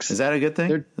 3 weeks. Is that a good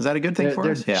thing? Is that a good thing for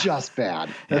us? They're just bad.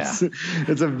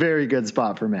 It's a very good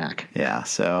spot for Mac. Yeah.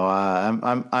 So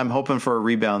I'm hoping for a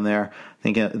rebound there.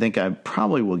 I think I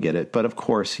probably will get it. But of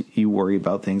course, you worry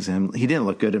about things. And he didn't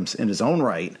look good in his own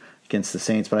right against the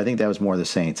Saints, but I think that was more the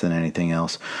Saints than anything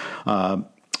else.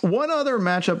 One other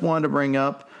matchup I wanted to bring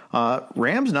up,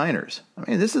 Rams-Niners. I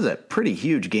mean, this is a pretty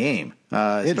huge game.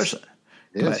 Especially,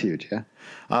 it is huge, yeah.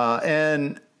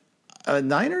 And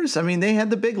Niners, I mean, they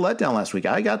had the big letdown last week.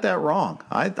 I got that wrong.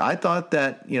 I thought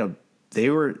that,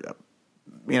 they were,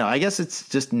 I guess it's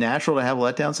just natural to have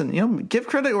letdowns. And, give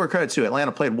credit where credit's due.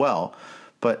 Atlanta played well.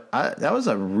 But that was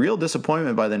a real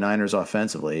disappointment by the Niners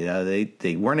offensively.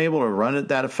 They weren't able to run it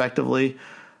that effectively.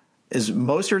 Is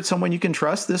Mostert someone you can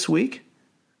trust this week?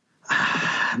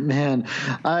 Man,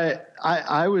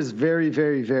 I was very,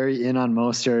 very, very in on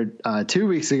Mostert 2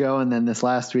 weeks ago, and then this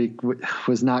last week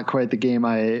was not quite the game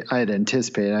I had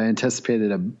anticipated. I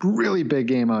anticipated a really big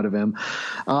game out of him,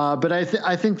 but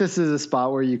I think this is a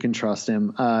spot where you can trust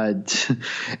him.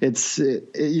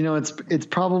 It's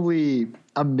probably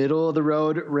a middle of the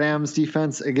road Rams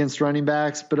defense against running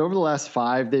backs, but over the last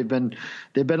 5, they've been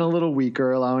a little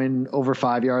weaker, allowing over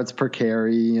 5 yards per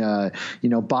carry,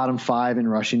 bottom 5 in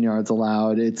rushing yards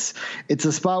allowed. It's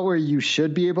a spot where you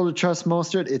should be able to trust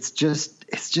Mostert. It's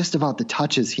just about the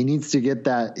touches. He needs to get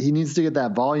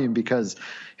that volume, because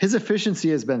his efficiency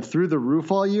has been through the roof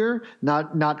all year.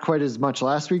 Not quite as much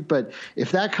last week, but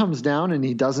if that comes down and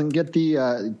he doesn't get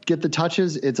the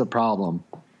touches, it's a problem.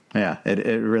 Yeah, it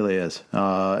really is.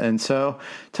 And so,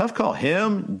 tough call.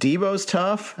 Him, Debo's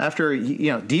tough. After,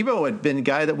 Debo had been a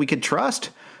guy that we could trust.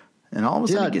 And all of a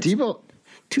sudden, Debo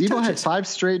had 5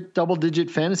 straight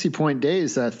double-digit fantasy point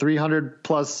days,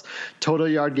 300-plus total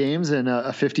yard games, and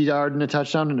a 50-yard and a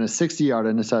touchdown and a 60-yard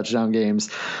and a touchdown games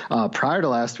prior to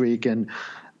last week. And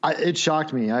it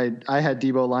shocked me. I had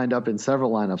Debo lined up in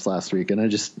several lineups last week, and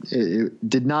it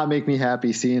did not make me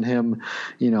happy seeing him,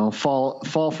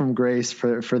 fall from grace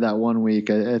for that 1 week.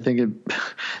 I think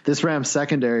this Rams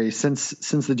secondary since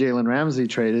the Jalen Ramsey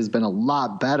trade has been a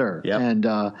lot better. Yep. And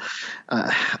I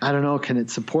don't know, can it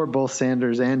support both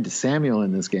Sanders and Samuel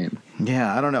in this game?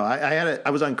 Yeah, I don't know. I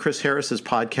was on Chris Harris's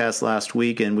podcast last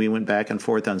week, and we went back and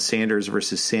forth on Sanders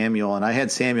versus Samuel, and I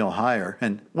had Samuel higher.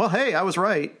 And well, hey, I was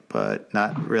right, but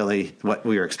not really what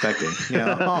we were expecting.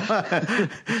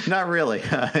 Not really.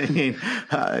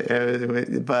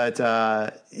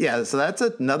 Yeah. So that's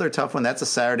another tough one. That's a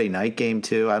Saturday night game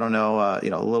too. I don't know. A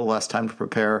little less time to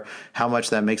prepare. How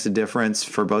much that makes a difference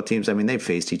for both teams. I mean, they've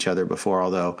faced each other before,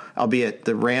 albeit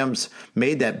the Rams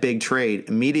made that big trade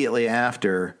immediately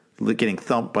after getting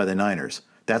thumped by the Niners.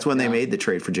 That's when they made the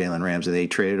trade for Jalen Ramsey. They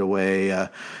traded away,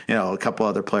 a couple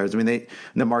other players. I mean,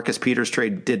 the Marcus Peters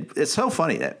trade it's so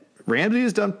funny that Ramsey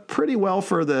has done pretty well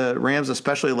for the Rams,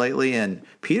 especially lately, and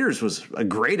Peters was a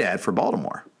great ad for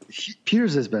Baltimore.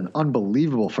 Peters has been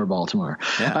unbelievable for Baltimore.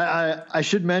 Yeah. I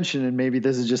should mention, and maybe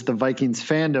this is just the Vikings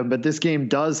fandom, but this game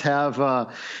does have,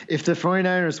 if the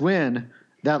 49ers win,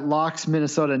 that locks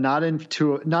Minnesota not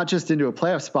just into a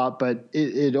playoff spot, but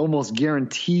it almost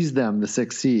guarantees them the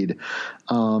 6th seed.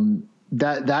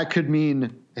 That could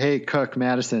mean, hey, Cook,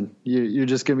 Madison, you're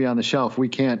just going to be on the shelf. We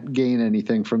can't gain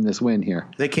anything from this win here.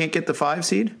 They can't get the 5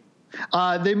 seed?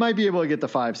 They might be able to get the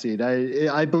 5 seed.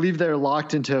 I believe they're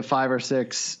locked into 5 or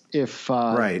 6 if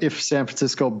San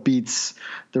Francisco beats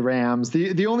the Rams.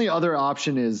 The only other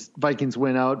option is Vikings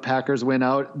win out, Packers win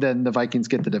out, then the Vikings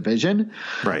get the division.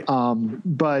 Right.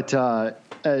 But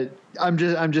I'm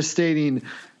just stating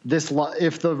this: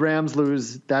 if the Rams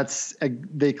lose,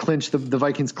 they clinch the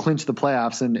Vikings clinch the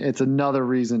playoffs, and it's another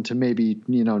reason to maybe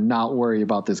not worry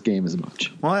about this game as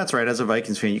much. Well, that's right. As a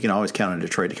Vikings fan, you can always count on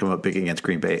Detroit to come up big against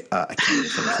Green Bay. I can't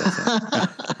finish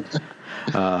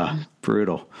that.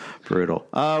 Brutal.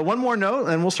 One more note,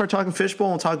 and we'll start talking fishbowl.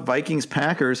 We'll talk Vikings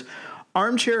Packers.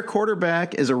 Armchair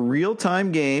Quarterback is a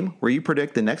real-time game where you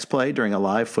predict the next play during a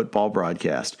live football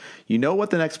broadcast. You know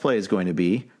what the next play is going to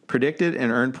be, predict it,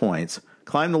 and earn points.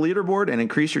 Climb the leaderboard and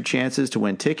increase your chances to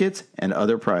win tickets and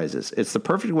other prizes. It's the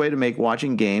perfect way to make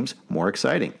watching games more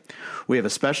exciting. We have a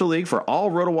special league for all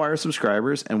RotoWire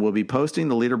subscribers, and we'll be posting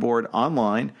the leaderboard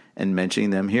online and mentioning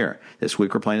them here. This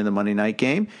week we're playing in the Monday night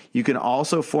game. You can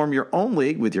also form your own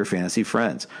league with your fantasy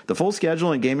friends. The full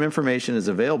schedule and game information is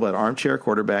available at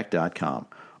armchairquarterback.com.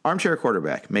 Armchair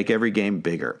Quarterback, make every game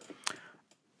bigger.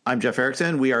 I'm Jeff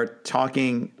Erickson. We are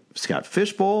talking Scott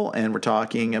Fishbowl, and we're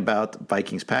talking about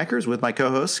Vikings-Packers with my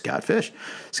co-host, Scott Fish.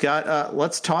 Scott,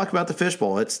 let's talk about the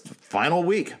Fishbowl. It's final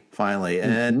week, finally,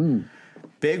 and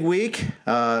big week.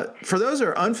 For those who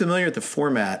are unfamiliar with the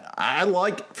format,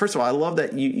 first of all, I love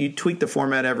that you tweak the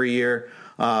format every year.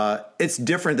 It's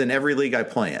different than every league I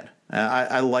play in.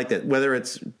 I like that. Whether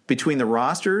it's between the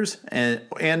rosters and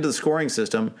the scoring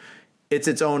system, it's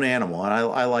its own animal, and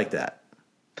I like that.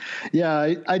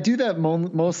 Yeah, I do that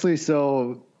mostly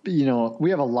so, we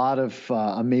have a lot of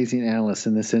amazing analysts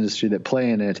in this industry that play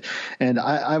in it, and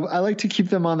I like to keep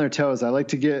them on their toes. I like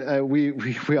to get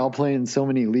we all play in so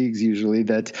many leagues usually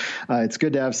that it's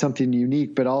good to have something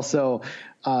unique, but also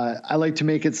I like to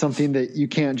make it something that you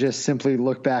can't just simply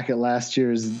look back at last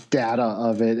year's data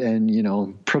of it and,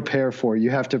 prepare for. You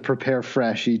have to prepare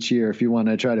fresh each year if you want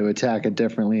to try to attack it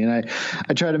differently. And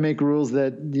I try to make rules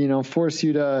that, force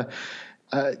you to,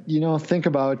 think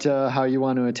about how you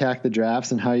want to attack the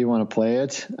drafts and how you want to play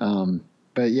it.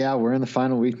 But yeah, we're in the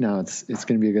final week now. It's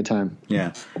going to be a good time.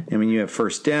 Yeah. I mean, you have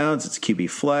first downs, it's QB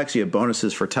flex, you have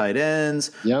bonuses for tight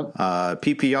ends. Yep.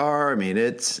 PPR. I mean,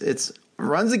 it's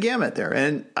runs the gamut there.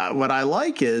 And what I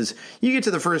like is you get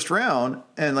to the first round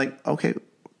and okay,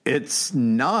 it's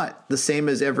not the same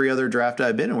as every other draft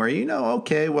I've been in where,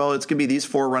 okay, well, it's going to be these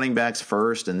 4 running backs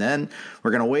first, and then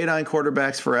we're going to wait on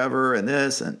quarterbacks forever and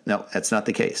this. And no, that's not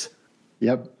the case.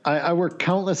 Yep. I work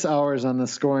countless hours on the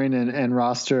scoring and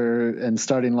roster and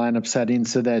starting lineup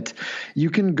settings so that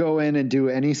you can go in and do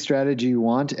any strategy you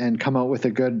want and come out with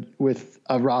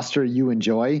a roster you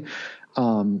enjoy.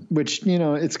 Which,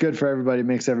 it's good for everybody, it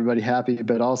makes everybody happy,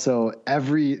 but also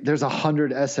there's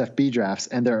 100 SFB drafts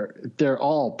and they're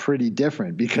all pretty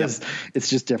different because it's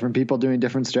just different people doing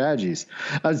different strategies.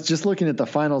 I was just looking at the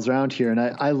finals round here, and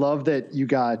I love that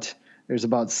there's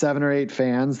about 7 or 8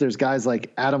 fans. There's guys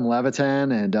like Adam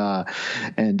Levitan and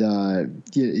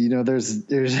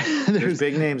there's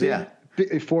big names. Yeah.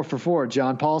 4 for 4,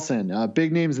 John Paulson,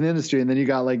 big names in the industry. And then you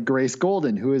got like Grace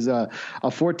Golden, who is a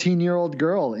 14-year-old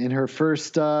girl in her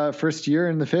first year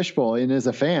in the Fishbowl and is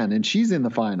a fan, and she's in the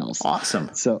finals. Awesome.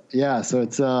 So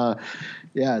it's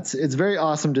very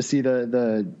awesome to see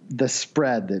the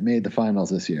spread that made the finals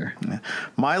this year.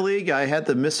 My league, I had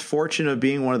the misfortune of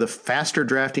being one of the faster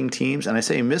drafting teams. And I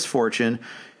say misfortune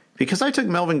because I took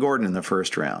Melvin Gordon in the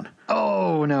first round.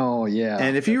 Oh no. Yeah.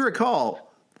 And if you recall,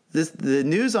 the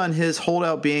news on his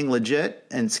holdout being legit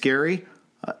and scary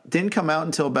didn't come out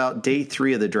until about day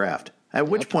 3 of the draft, at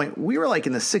which point we were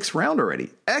in the 6th round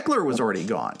already. Eckler was already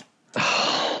gone.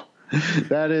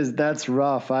 That's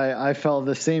rough. I fell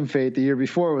the same fate the year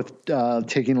before with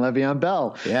taking Le'Veon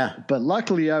Bell. Yeah. But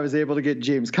luckily I was able to get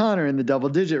James Conner in the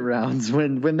double-digit rounds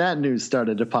when that news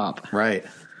started to pop. Right.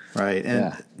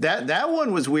 And that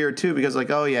one was weird too because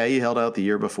he held out the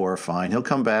year before. Fine. He'll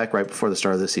come back right before the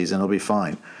start of the season. He'll be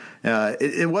fine.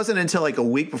 It wasn't until a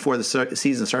week before the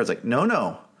season starts.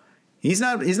 No, he's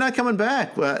not coming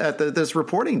back at this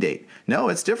reporting date. No,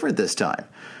 it's different this time.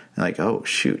 And oh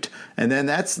shoot. And then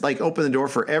that's opened the door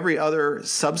for every other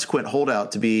subsequent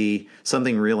holdout to be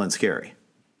something real and scary.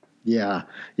 Yeah.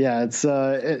 It's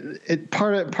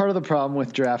part of the problem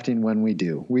with drafting when we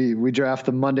do. We draft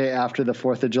the Monday after the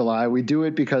 4th of July. We do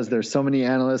it because there's so many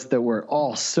analysts that we're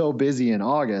all so busy in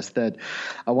August that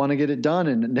I want to get it done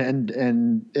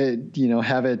and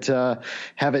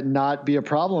have it not be a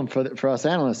problem for us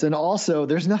analysts. And also,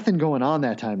 there's nothing going on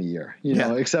that time of year,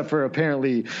 except for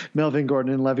apparently Melvin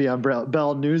Gordon and Le'Veon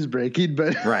Bell news breaking.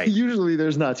 But usually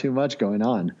there's not too much going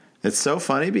on. It's so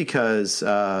funny because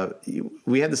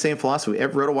we had the same philosophy.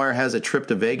 RotoWire has a trip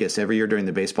to Vegas every year during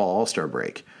the baseball All-Star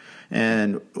break.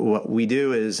 And what we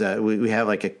do is we have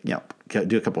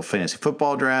do a couple of fantasy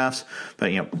football drafts,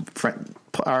 but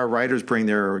our writers bring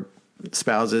their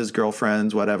spouses,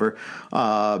 girlfriends, whatever.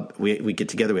 We get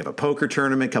together. We have a poker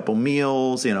tournament, couple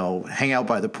meals, hang out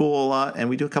by the pool a lot, and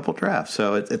we do a couple drafts.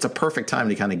 So it's a perfect time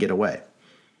to kind of get away.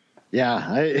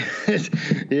 Yeah,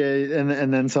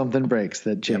 and then something breaks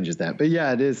that changes that. But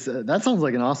yeah, it is. That sounds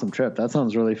like an awesome trip. That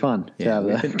sounds really fun to have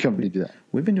the company do that.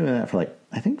 We've been doing that for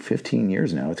I think 15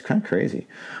 years now. It's kind of crazy.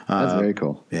 That's very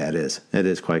cool. Yeah, it is. It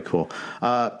is quite cool.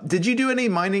 Did you do any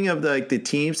mining of the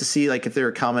teams to see if there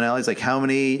are commonalities, how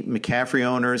many McCaffrey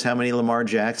owners, how many Lamar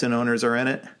Jackson owners are in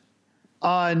it?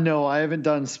 No, I haven't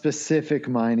done specific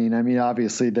mining. I mean,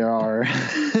 obviously there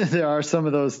are some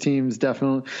of those teams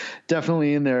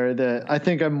definitely in there that I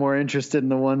think I'm more interested in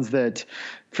the ones that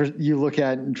you look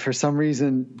at and for some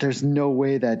reason there's no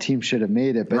way that team should have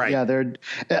made it. But yeah,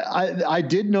 I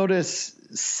did notice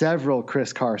several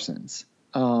Chris Carsons.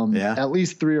 at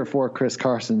least 3 or 4 Chris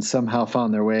Carsons somehow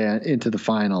found their way into the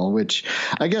final, which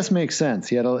I guess makes sense.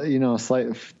 He had a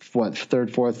slight, fourth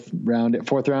round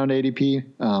ADP.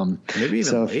 Maybe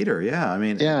even later. Yeah. I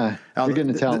mean, yeah, you're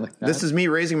getting to tell. This is me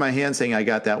raising my hand saying I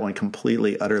got that one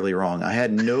completely, utterly wrong. I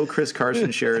had no Chris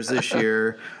Carson shares this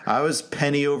year. I was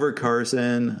penny over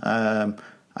Carson.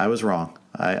 I was wrong.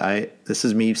 This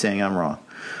is me saying I'm wrong.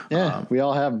 Yeah, we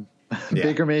all have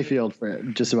Baker Mayfield for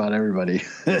just about everybody.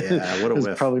 Yeah, what a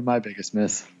whiff. Probably my biggest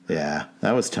miss. Yeah,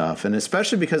 that was tough, and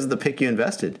especially because of the pick you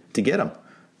invested to get him.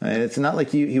 It's not like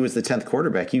he was the 10th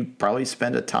quarterback. You probably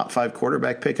spent a top 5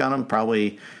 quarterback pick on him,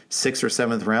 probably 6th or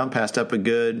 7th round, passed up a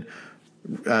good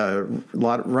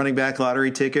running back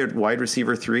lottery ticket, wide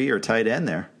receiver 3 or tight end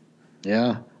there.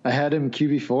 Yeah. I had him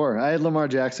QB4. I had Lamar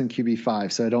Jackson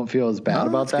QB5, so I don't feel as bad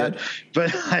about that. Good.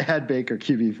 But I had Baker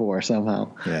QB4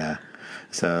 somehow. Yeah.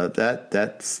 So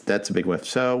that's a big whiff.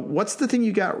 So what's the thing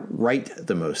you got right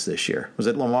the most this year? Was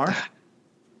it Lamar?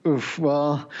 Oof.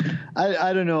 Well,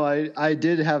 I don't know. I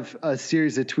did have a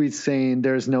series of tweets saying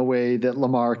there's no way that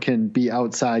Lamar can be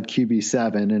outside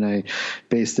QB7, and I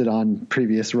based it on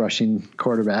previous rushing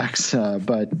quarterbacks.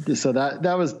 But so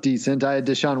that was decent. I had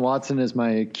Deshaun Watson as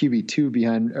my QB2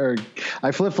 behind, or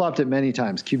I flip-flopped it many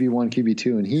times, QB1, QB2,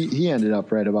 and he ended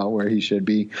up right about where he should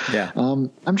be. Yeah.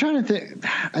 I'm trying to think.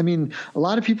 I mean, a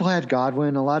lot of people had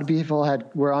Godwin. A lot of people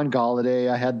were on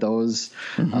Galladay. I had those.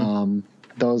 Mm-hmm.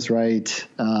 Those right.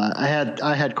 I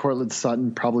had Cortland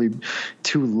Sutton probably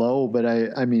too low, but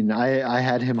I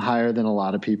had him higher than a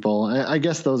lot of people. I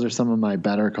guess those are some of my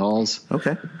better calls.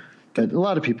 Okay. But a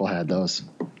lot of people had those.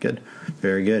 Good.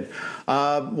 Very good.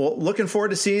 Well, looking forward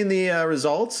to seeing the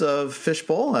results of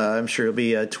Fishbowl. I'm sure you'll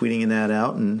be tweeting that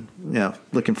out, and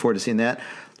looking forward to seeing that.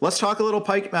 Let's talk a little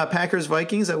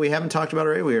Packers-Vikings that we haven't talked about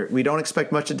already. We don't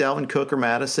expect much of Dalvin Cook or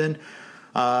Madison.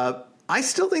 I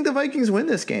still think the Vikings win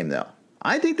this game, though.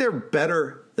 I think they're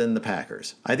better than the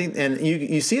Packers. I think, and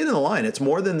you see it in the line. It's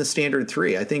more than the standard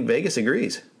 3. I think Vegas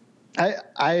agrees.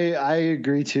 I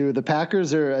agree too. The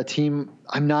Packers are a team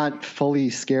I'm not fully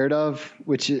scared of,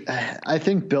 which I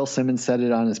think Bill Simmons said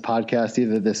it on his podcast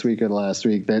either this week or last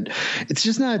week, that it's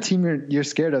just not a team you're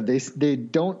scared of. They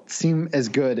don't seem as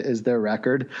good as their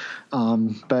record.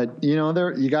 But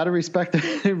you got to respect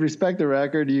the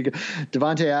record. You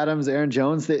Devontae Adams, Aaron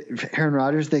Jones, Aaron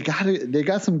Rodgers, they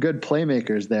got some good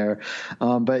playmakers there.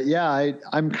 But yeah,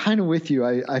 I'm kind of with you.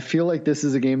 I feel like this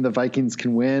is a game the Vikings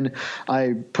can win.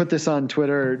 I put this on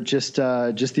Twitter just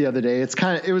the other day.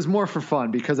 It was more for fun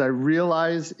because I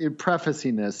realized, in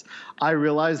prefacing this,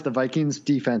 the Vikings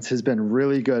defense has been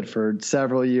really good for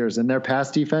several years, and their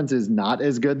pass defense is not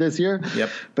as good this year.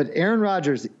 Yep. But Aaron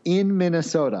Rodgers in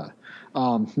Minnesota,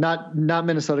 not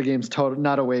Minnesota games,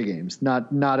 not away games,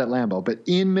 not at Lambeau, but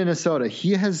in Minnesota,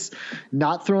 he has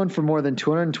not thrown for more than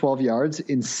 212 yards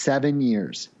in 7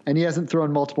 years. And he hasn't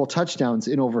thrown multiple touchdowns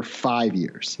in over 5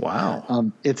 years.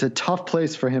 Wow. It's a tough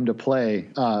place for him to play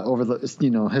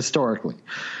historically.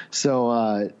 So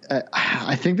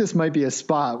I think this might be a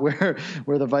spot where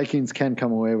the Vikings can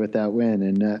come away with that win.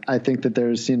 And I think that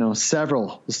there's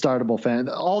several startable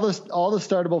all the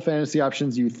startable fantasy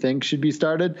options you think should be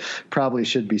started probably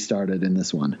should be started in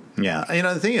this one. Yeah.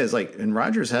 The thing is, and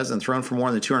Rodgers hasn't thrown for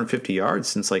more than 250 yards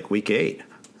since week 8.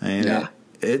 And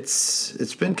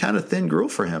it's been kind of thin gruel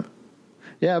for him.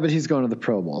 Yeah, but he's going to the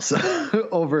Pro Bowl, so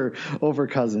over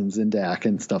Cousins and Dak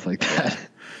and stuff like that.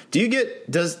 Do you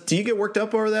get worked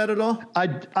up over that at all?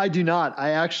 I do not.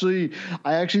 I actually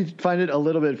find it a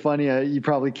little bit funny. You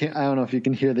probably can't. I don't know if you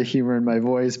can hear the humor in my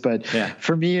voice, but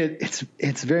for me,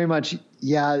 it's very much.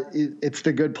 Yeah, it's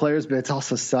the good players, but it's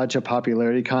also such a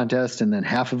popularity contest, and then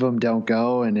half of them don't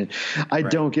go, and I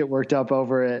don't get worked up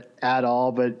over it at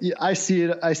all. But I see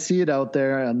it out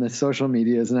there on the social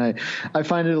medias, and I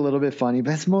find it a little bit funny.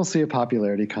 But it's mostly a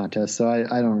popularity contest, so I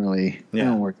don't really I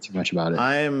don't work too much about it.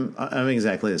 I'm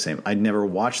exactly the same. I never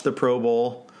watched the Pro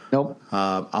Bowl. Nope.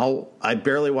 I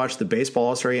barely watch the baseball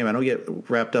All-Star game. I don't get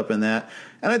wrapped up in that.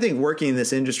 And I think working in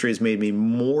this industry has made me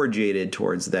more jaded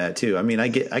towards that too. I mean, I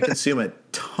consume a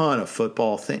ton of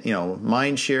football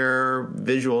mind share,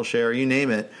 visual share, you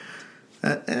name it.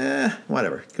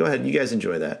 Whatever. Go ahead. You guys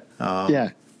enjoy that.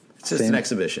 It's just an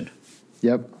exhibition.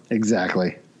 Yep,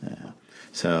 exactly. Yeah.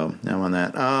 So I'm on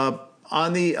that.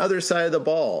 On the other side of the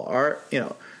ball,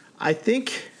 I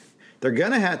think they're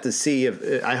going to have to see if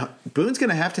Boone's going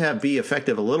to have be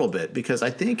effective a little bit, because I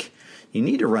think you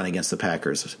need to run against the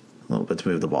Packers a little bit to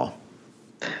move the ball.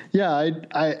 Yeah,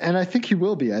 I think he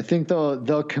will be. I think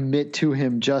they'll commit to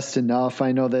him just enough.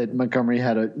 I know that Montgomery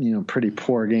had a pretty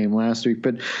poor game last week,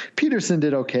 but Peterson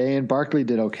did okay, and Barkley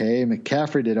did okay,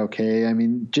 McCaffrey did okay. I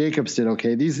mean, Jacobs did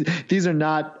okay. These are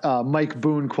not Mike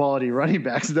Boone quality running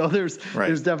backs, though. There's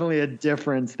definitely a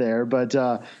difference there, but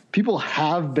people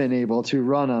have been able to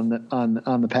run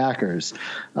on the Packers,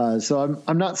 so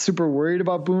I'm not super worried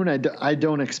about Boone. I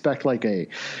don't expect like a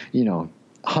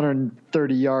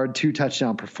 130-yard,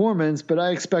 2-touchdown performance, but I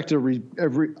expect a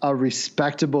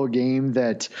respectable game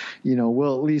that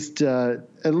will at least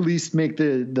make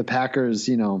the Packers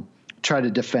try to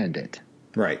defend it.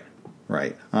 Right.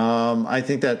 I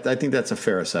think that's a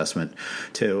fair assessment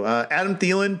too. Adam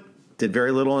Thielen did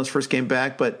very little in his first game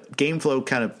back, but game flow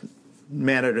kind of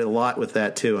mattered a lot with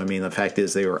that too. I mean, the fact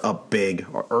is they were up big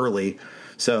or early,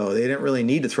 so they didn't really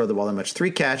need to throw the ball that much. 3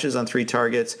 catches on 3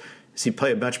 targets. Does he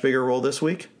play a much bigger role this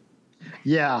week?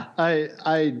 Yeah,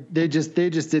 they just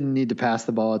didn't need to pass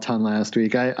the ball a ton last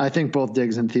week. I think both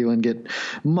Diggs and Thielen get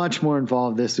much more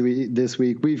involved this week.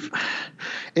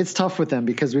 It's tough with them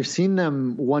because we've seen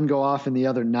them one go off and the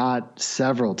other not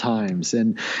several times,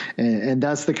 and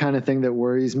that's the kind of thing that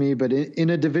worries me. But in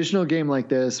a divisional game like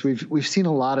this, we've seen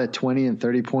a lot of 20 and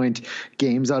 30 point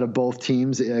games out of both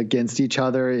teams against each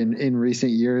other in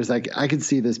recent years. I could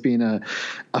see this being a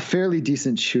fairly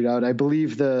decent shootout. I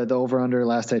believe the over under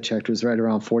last I checked was right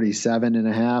around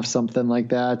 47.5, something like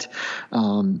that.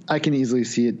 I can easily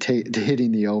see it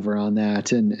hitting the over on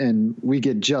that, and we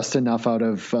get just enough out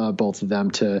of both of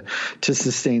them to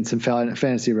sustain some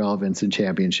fantasy relevance in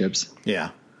championships.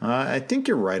 Yeah, I think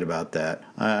you're right about that.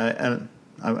 I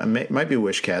might be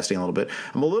wish casting a little bit.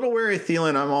 I'm a little wary of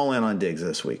Thielen. I'm all in on Diggs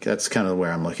this week. That's kind of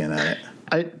where I'm looking at it.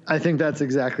 I think that's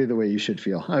exactly the way you should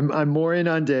feel. I'm more in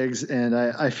on Diggs, and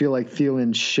I feel like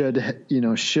Thielen should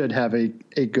have a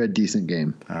good, decent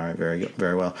game. All right, very good,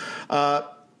 very well.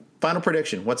 Final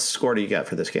prediction. What score do you got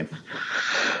for this game?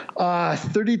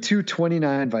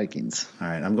 32-29 Vikings. All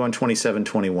right, I'm going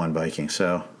 27-21 Vikings.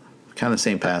 So kind of the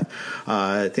same path.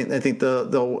 I think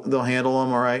they'll handle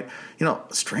them all right.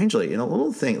 Strangely,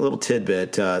 little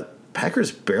tidbit.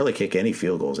 Packers barely kick any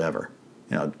field goals ever.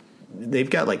 They've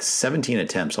got like 17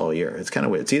 attempts all year. It's kind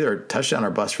of weird. It's either a touchdown or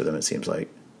bust for them, it seems like.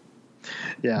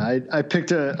 Yeah, I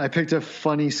picked a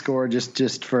funny score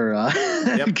just for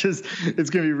because it's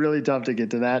going to be really tough to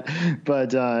get to that. But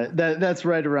that's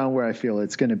right around where I feel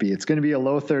it's going to be. It's going to be a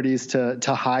low 30s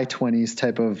to high 20s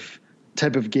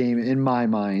type of game in my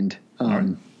mind.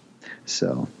 Right.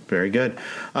 So very good.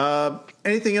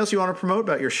 Anything else you want to promote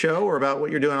about your show or about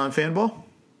what you're doing on Fanball?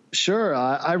 Sure.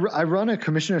 I run a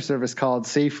commissioner service called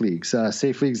Safe Leagues,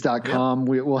 safeleagues.com.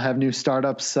 Yep. We'll have new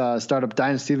startup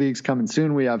dynasty leagues coming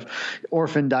soon. We have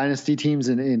orphan dynasty teams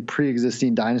in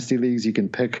pre-existing dynasty leagues. You can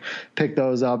pick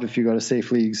those up if you go to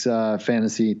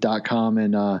safeleaguesfantasy.com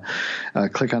and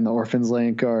click on the orphans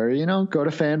link, or go to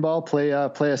Fanball, play a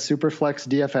Superflex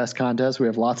DFS contest. We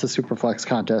have lots of Superflex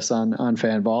contests on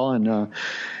Fanball, and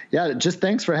just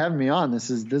thanks for having me on. This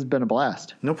has been a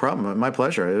blast. No problem. My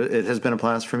pleasure. It has been a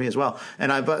blast for me as well.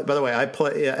 And by the way, I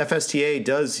play FSTA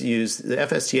does use the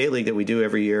FSTA league that we do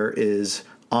every year is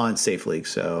on Safe League.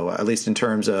 So at least in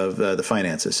terms of the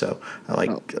finances. So I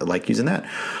like using that.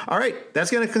 All right. That's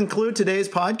going to conclude today's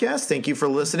podcast. Thank you for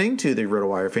listening to the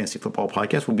RotoWire Fantasy Football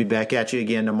Podcast. We'll be back at you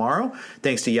again tomorrow.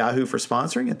 Thanks to Yahoo for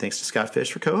sponsoring, and thanks to Scott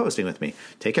Fish for co-hosting with me.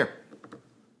 Take care.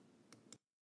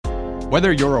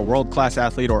 Whether you're a world-class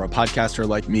athlete or a podcaster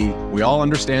like me, we all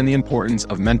understand the importance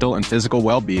of mental and physical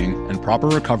well-being and proper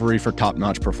recovery for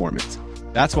top-notch performance.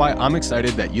 That's why I'm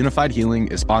excited that Unified Healing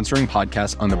is sponsoring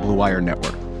podcasts on the Blue Wire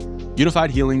Network.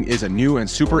 Unified Healing is a new and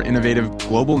super innovative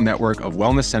global network of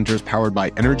wellness centers powered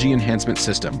by Energy Enhancement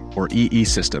System, or EE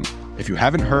System. If you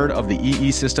haven't heard of the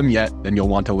EE System yet, then you'll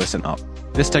want to listen up.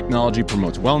 This technology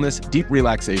promotes wellness, deep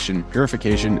relaxation,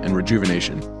 purification, and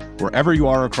rejuvenation. Wherever you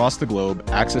are across the globe,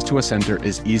 access to a center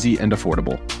is easy and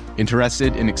affordable.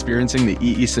 Interested in experiencing the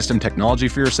EE System technology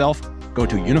for yourself? Go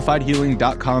to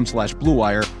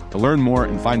unifiedhealing.com/bluewire to learn more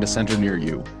and find a center near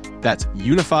you. That's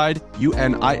unified,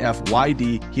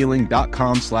 UNIFYD,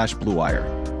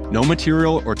 healing.com/bluewire. No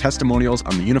material or testimonials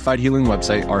on the Unified Healing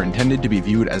website are intended to be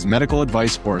viewed as medical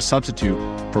advice or a substitute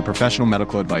for professional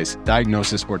medical advice,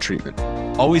 diagnosis, or treatment.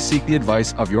 Always seek the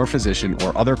advice of your physician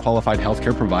or other qualified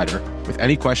healthcare provider with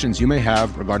any questions you may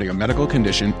have regarding a medical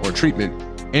condition or treatment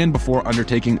and before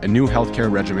undertaking a new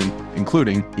healthcare regimen,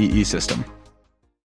 including EE System.